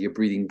consciously. So you're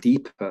breathing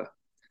deeper.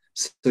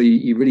 So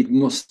you really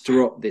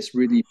muster up this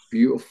really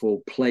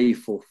beautiful,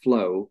 playful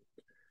flow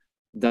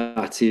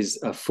that is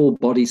a full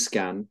body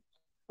scan,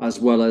 as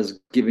well as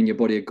giving your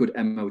body a good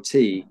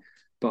MOT.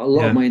 But a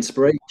lot of Yeah. my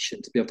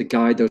inspiration to be able to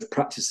guide those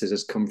practices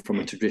has come from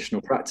a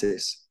traditional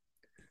practice.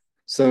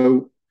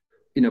 So,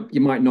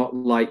 you might not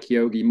like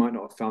yoga, you might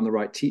not have found the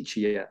right teacher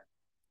yet.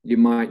 You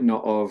might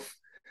not have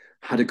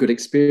had a good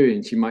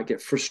experience. You might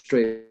get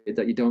frustrated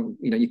that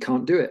you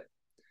can't do it.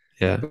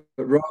 Yeah.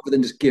 But rather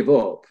than just give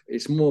up,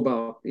 it's more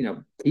about,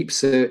 keep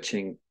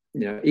searching,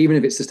 even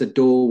if it's just a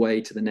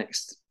doorway to the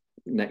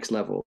next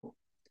level.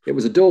 It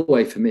was a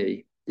doorway for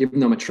me, even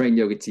though I'm a trained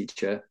yoga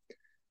teacher.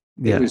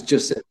 It Yeah.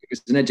 was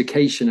an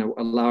education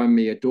allowing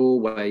me a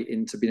doorway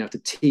into being able to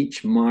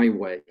teach my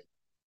way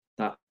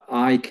that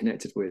I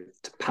connected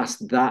with, to pass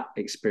that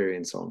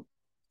experience on.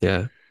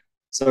 Yeah.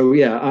 So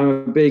yeah, I'm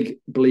a big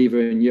believer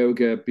in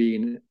yoga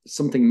being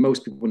something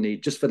most people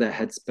need just for their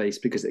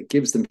headspace, because it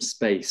gives them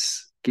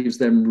space, gives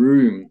them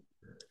room.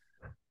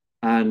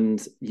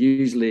 And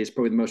usually it's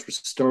probably the most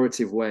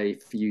restorative way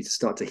for you to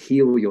start to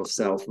heal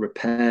yourself,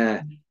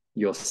 repair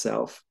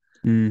yourself.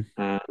 Mm.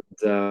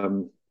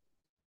 And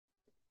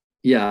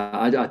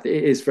it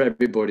is for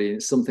everybody.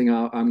 It's something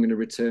I'm going to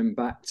return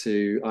back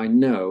to, I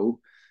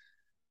know,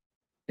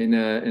 in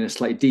a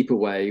slightly deeper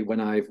way when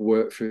I've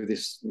worked through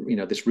this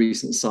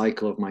recent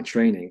cycle of my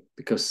training,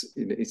 because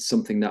it's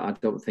something that I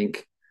don't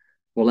think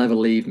will ever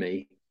leave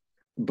me.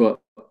 But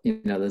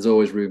there's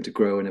always room to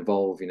grow and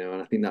evolve, and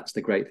I think that's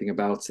the great thing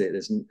about it.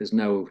 There's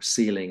no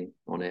ceiling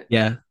on it.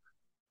 Yeah.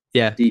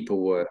 Yeah. Deeper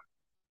work.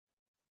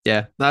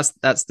 Yeah. That's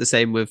the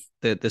same with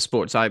the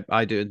sports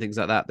I do and things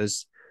like that.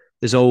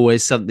 There's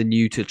always something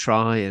new to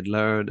try and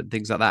learn and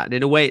things like that. And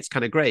in a way, it's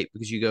kind of great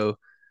because you go,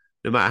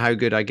 no matter how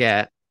good I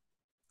get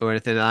or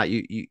anything like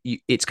that, you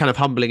it's kind of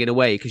humbling in a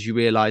way because you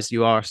realize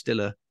you're still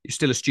a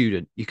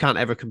student. You can't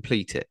ever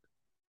complete it,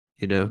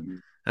 you know. Mm-hmm.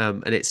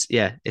 And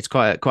it's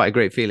quite a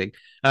great feeling.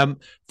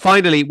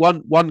 Finally,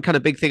 one kind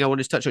of big thing I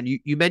wanted to touch on.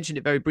 You mentioned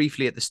it very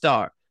briefly at the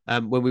start.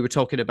 When we were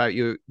talking about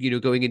your,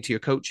 going into your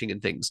coaching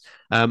and things.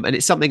 And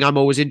it's something I'm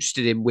always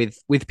interested in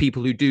with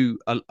people who do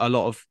a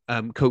lot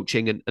of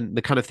coaching and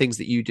the kind of things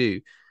that you do,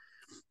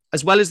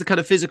 as well as the kind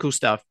of physical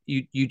stuff.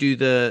 You do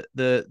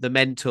the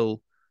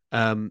mental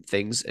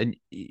things, and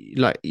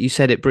like you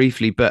said it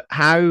briefly, but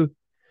how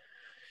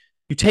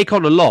you take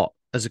on a lot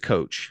as a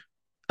coach.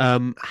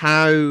 What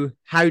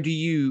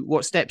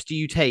steps do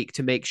you take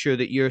to make sure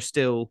that you're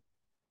still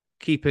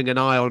keeping an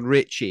eye on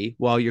Richie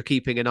while you're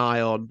keeping an eye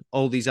on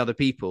all these other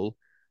people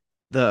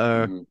that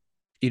are,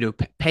 Mm-hmm.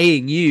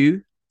 paying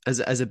you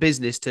as a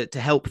business to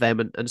help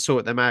them and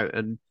sort them out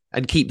and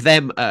keep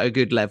them at a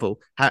good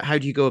level? How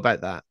do you go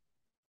about that?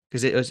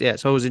 Because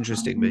it's always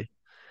interesting me.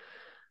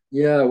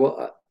 Yeah,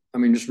 well, I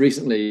mean, just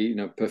recently,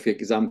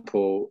 perfect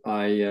example.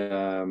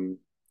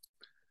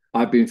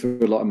 I've been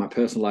through a lot in my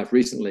personal life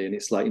recently, and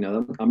it's like,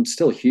 I'm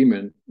still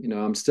human.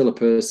 I'm still a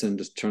person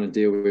just trying to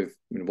deal with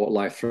what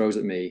life throws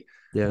at me.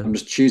 Yeah. I'm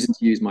just choosing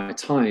to use my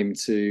time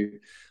to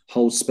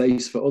hold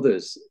space for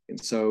others.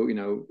 And so,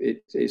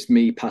 it's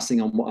me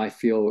passing on what I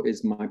feel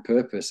is my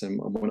purpose and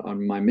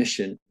on my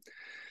mission.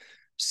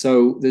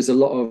 So there's a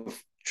lot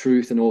of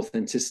truth and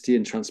authenticity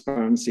and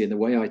transparency in the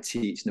way I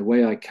teach and the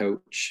way I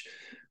coach,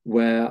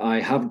 where I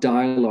have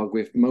dialogue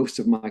with most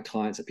of my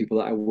clients and people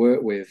that I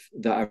work with,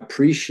 that I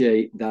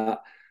appreciate that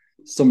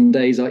some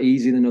days are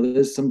easier than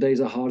others, some days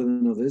are harder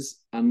than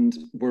others, and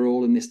we're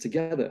all in this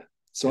together.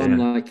 So I'm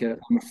Yeah.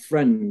 I'm a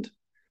friend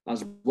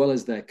as well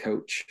as their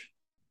coach,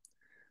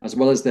 as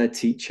well as their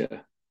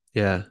teacher.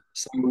 Yeah.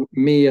 So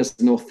me as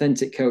an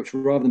authentic coach,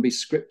 rather than be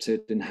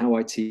scripted in how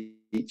I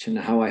teach and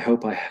how I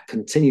hope I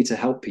continue to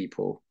help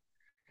people,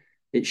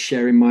 it's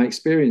sharing my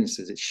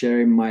experiences, it's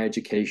sharing my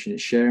education,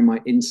 it's sharing my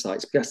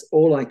insights. That's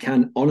all I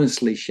can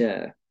honestly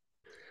share.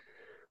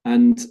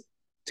 And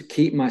to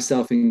keep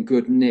myself in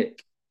good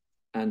nick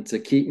and to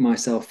keep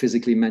myself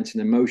physically,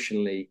 mentally, and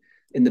emotionally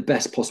in the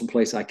best possible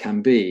place I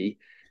can be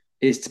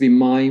is to be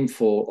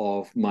mindful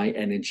of my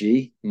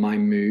energy, my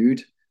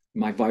mood,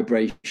 my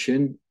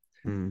vibration,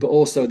 but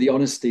also the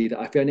honesty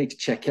that if I need to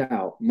check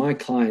out, my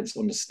clients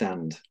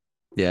understand.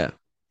 Yeah.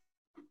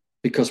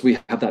 Because we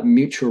have that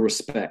mutual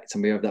respect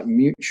and we have that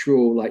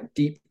mutual, like,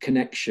 deep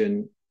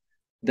connection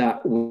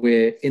that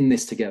we're in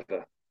this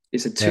together.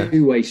 It's a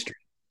two-way street.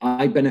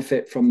 I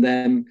benefit from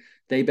them,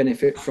 they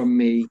benefit from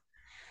me.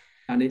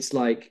 And it's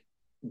like,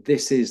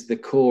 this is the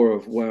core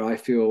of where I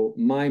feel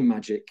my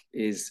magic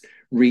is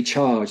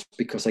recharged,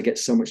 because I get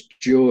so much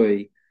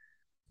joy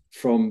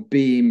from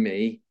being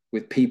me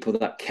with people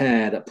that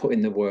care, that put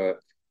in the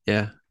work.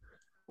 Yeah.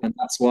 And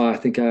that's why I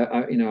think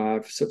I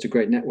have such a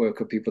great network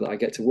of people that I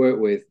get to work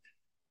with.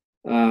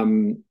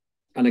 And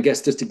I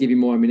guess just to give you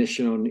more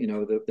ammunition on,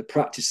 the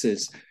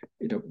practices,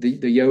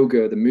 the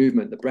yoga, the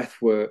movement, the breath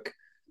work,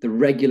 the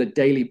regular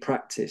daily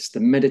practice, the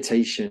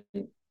meditation,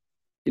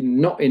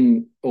 not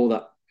in all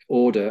that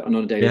order and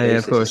on a daily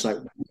basis. Of course. It's like,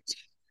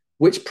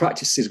 which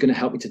practice is going to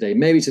help me today?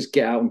 Maybe just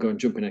get out and go and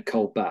jump in a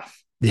cold bath.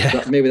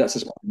 Yeah. Maybe that's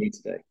just what I need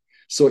today.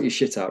 Sort your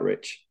shit out,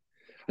 Rich.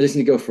 I just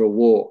need to go for a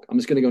walk. I'm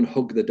just going to go and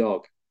hug the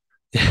dog.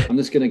 I'm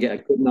just going to get a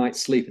good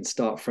night's sleep and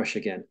start fresh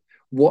again.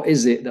 What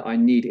is it that I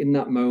need in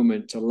that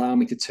moment to allow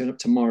me to turn up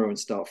tomorrow and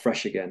start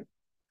fresh again?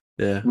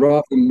 Yeah.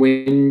 Rather than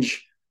whinge,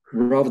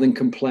 rather than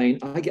complain,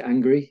 I get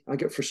angry, I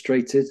get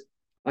frustrated,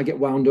 I get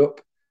wound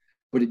up,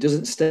 but it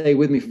doesn't stay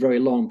with me for very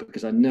long,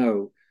 because I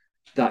know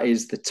that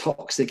is the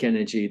toxic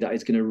energy that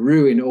is going to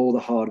ruin all the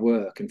hard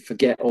work and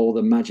forget all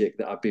the magic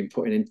that I've been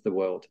putting into the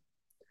world.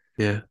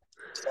 Yeah.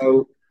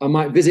 So I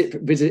might visit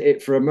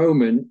it for a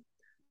moment,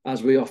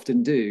 as we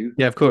often do.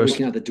 Yeah, of course. We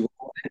can either dwell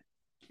on it,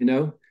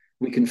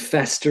 we can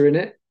fester in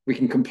it, we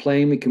can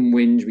complain, we can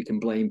whinge, we can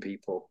blame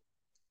people,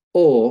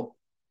 or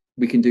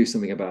we can do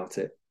something about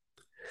it.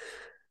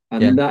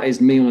 And that is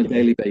me on a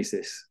daily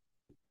basis.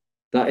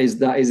 That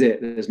is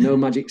it. There's no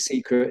magic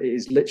secret. It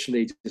is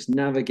literally just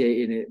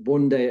navigating it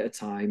one day at a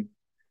time,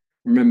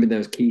 remembering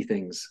those key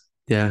things.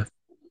 Yeah.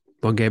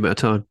 One game at a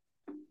time.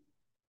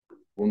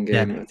 One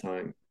game at a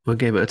time. One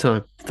game at a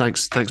time.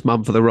 Thanks,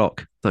 Mum, for the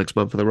rock. Thanks,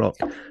 Mum, for the rock.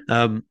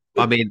 I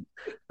mean,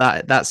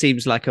 that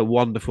seems like a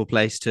wonderful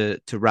place to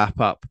wrap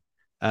up.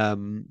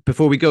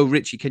 Before we go,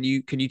 Richie, can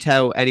you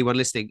tell anyone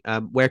listening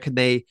where can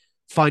they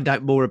find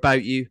out more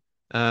about you,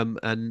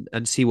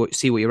 and see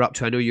what you're up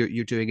to? I know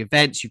you're doing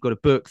events, you've got a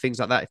book, things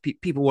like that.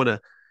 If people want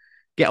to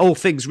get all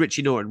things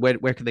Richie Norton,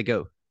 where can they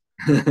go?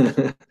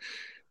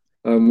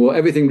 Well,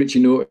 everything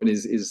Richie Norton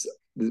is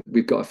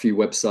we've got a few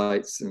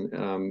websites,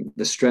 and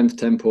the Strength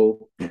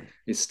Temple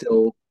is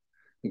still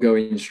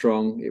going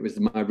strong. It was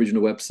my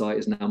original website,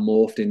 is now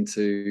morphed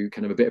into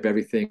kind of a bit of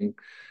everything.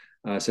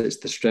 So it's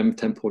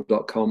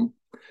thestrengthtemple.com.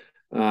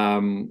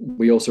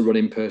 We also run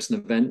in-person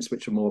events,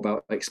 which are more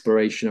about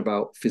exploration,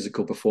 about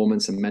physical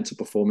performance and mental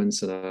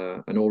performance,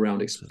 and an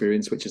all-round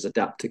experience, which is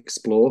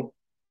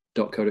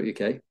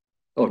adaptexplore.co.uk.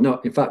 Oh,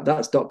 no, in fact,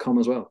 that's .com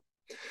as well.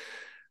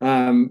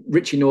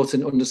 Richie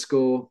Norton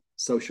 _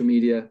 social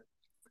media.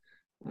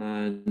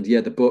 And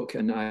the book,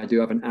 and I do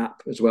have an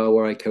app as well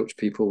where I coach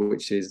people,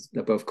 which is,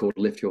 they're both called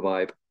Lift Your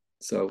Vibe.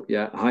 So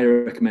I highly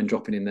recommend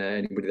dropping in there,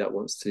 anybody that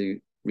wants to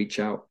reach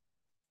out.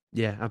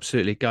 Yeah,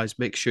 absolutely, guys.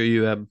 Make sure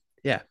you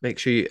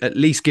at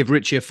least give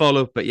Richie a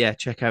follow. But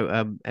check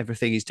out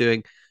everything he's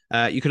doing.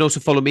 You can also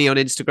follow me on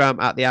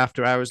Instagram at the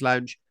After Hours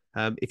Lounge.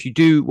 If you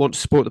do want to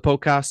support the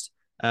podcast,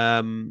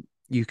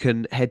 you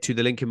can head to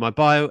the link in my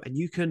bio and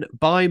you can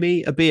buy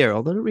me a beer.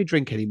 Although I don't really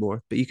drink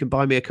anymore, but you can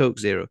buy me a Coke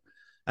Zero.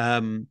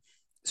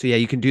 So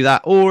you can do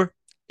that. Or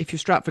if you're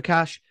strapped for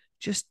cash,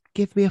 just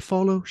give me a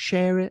follow,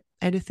 share it,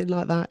 anything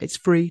like that. It's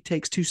free,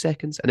 takes 2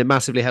 seconds, and it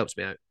massively helps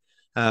me out.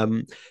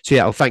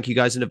 I'll thank you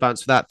guys in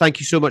advance for that. Thank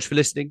you so much for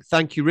listening.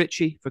 Thank you,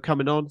 Richie, for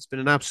coming on. It's been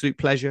an absolute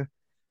pleasure.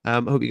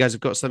 I hope you guys have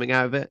got something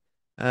out of it.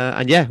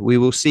 We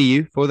will see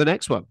you for the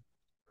next one.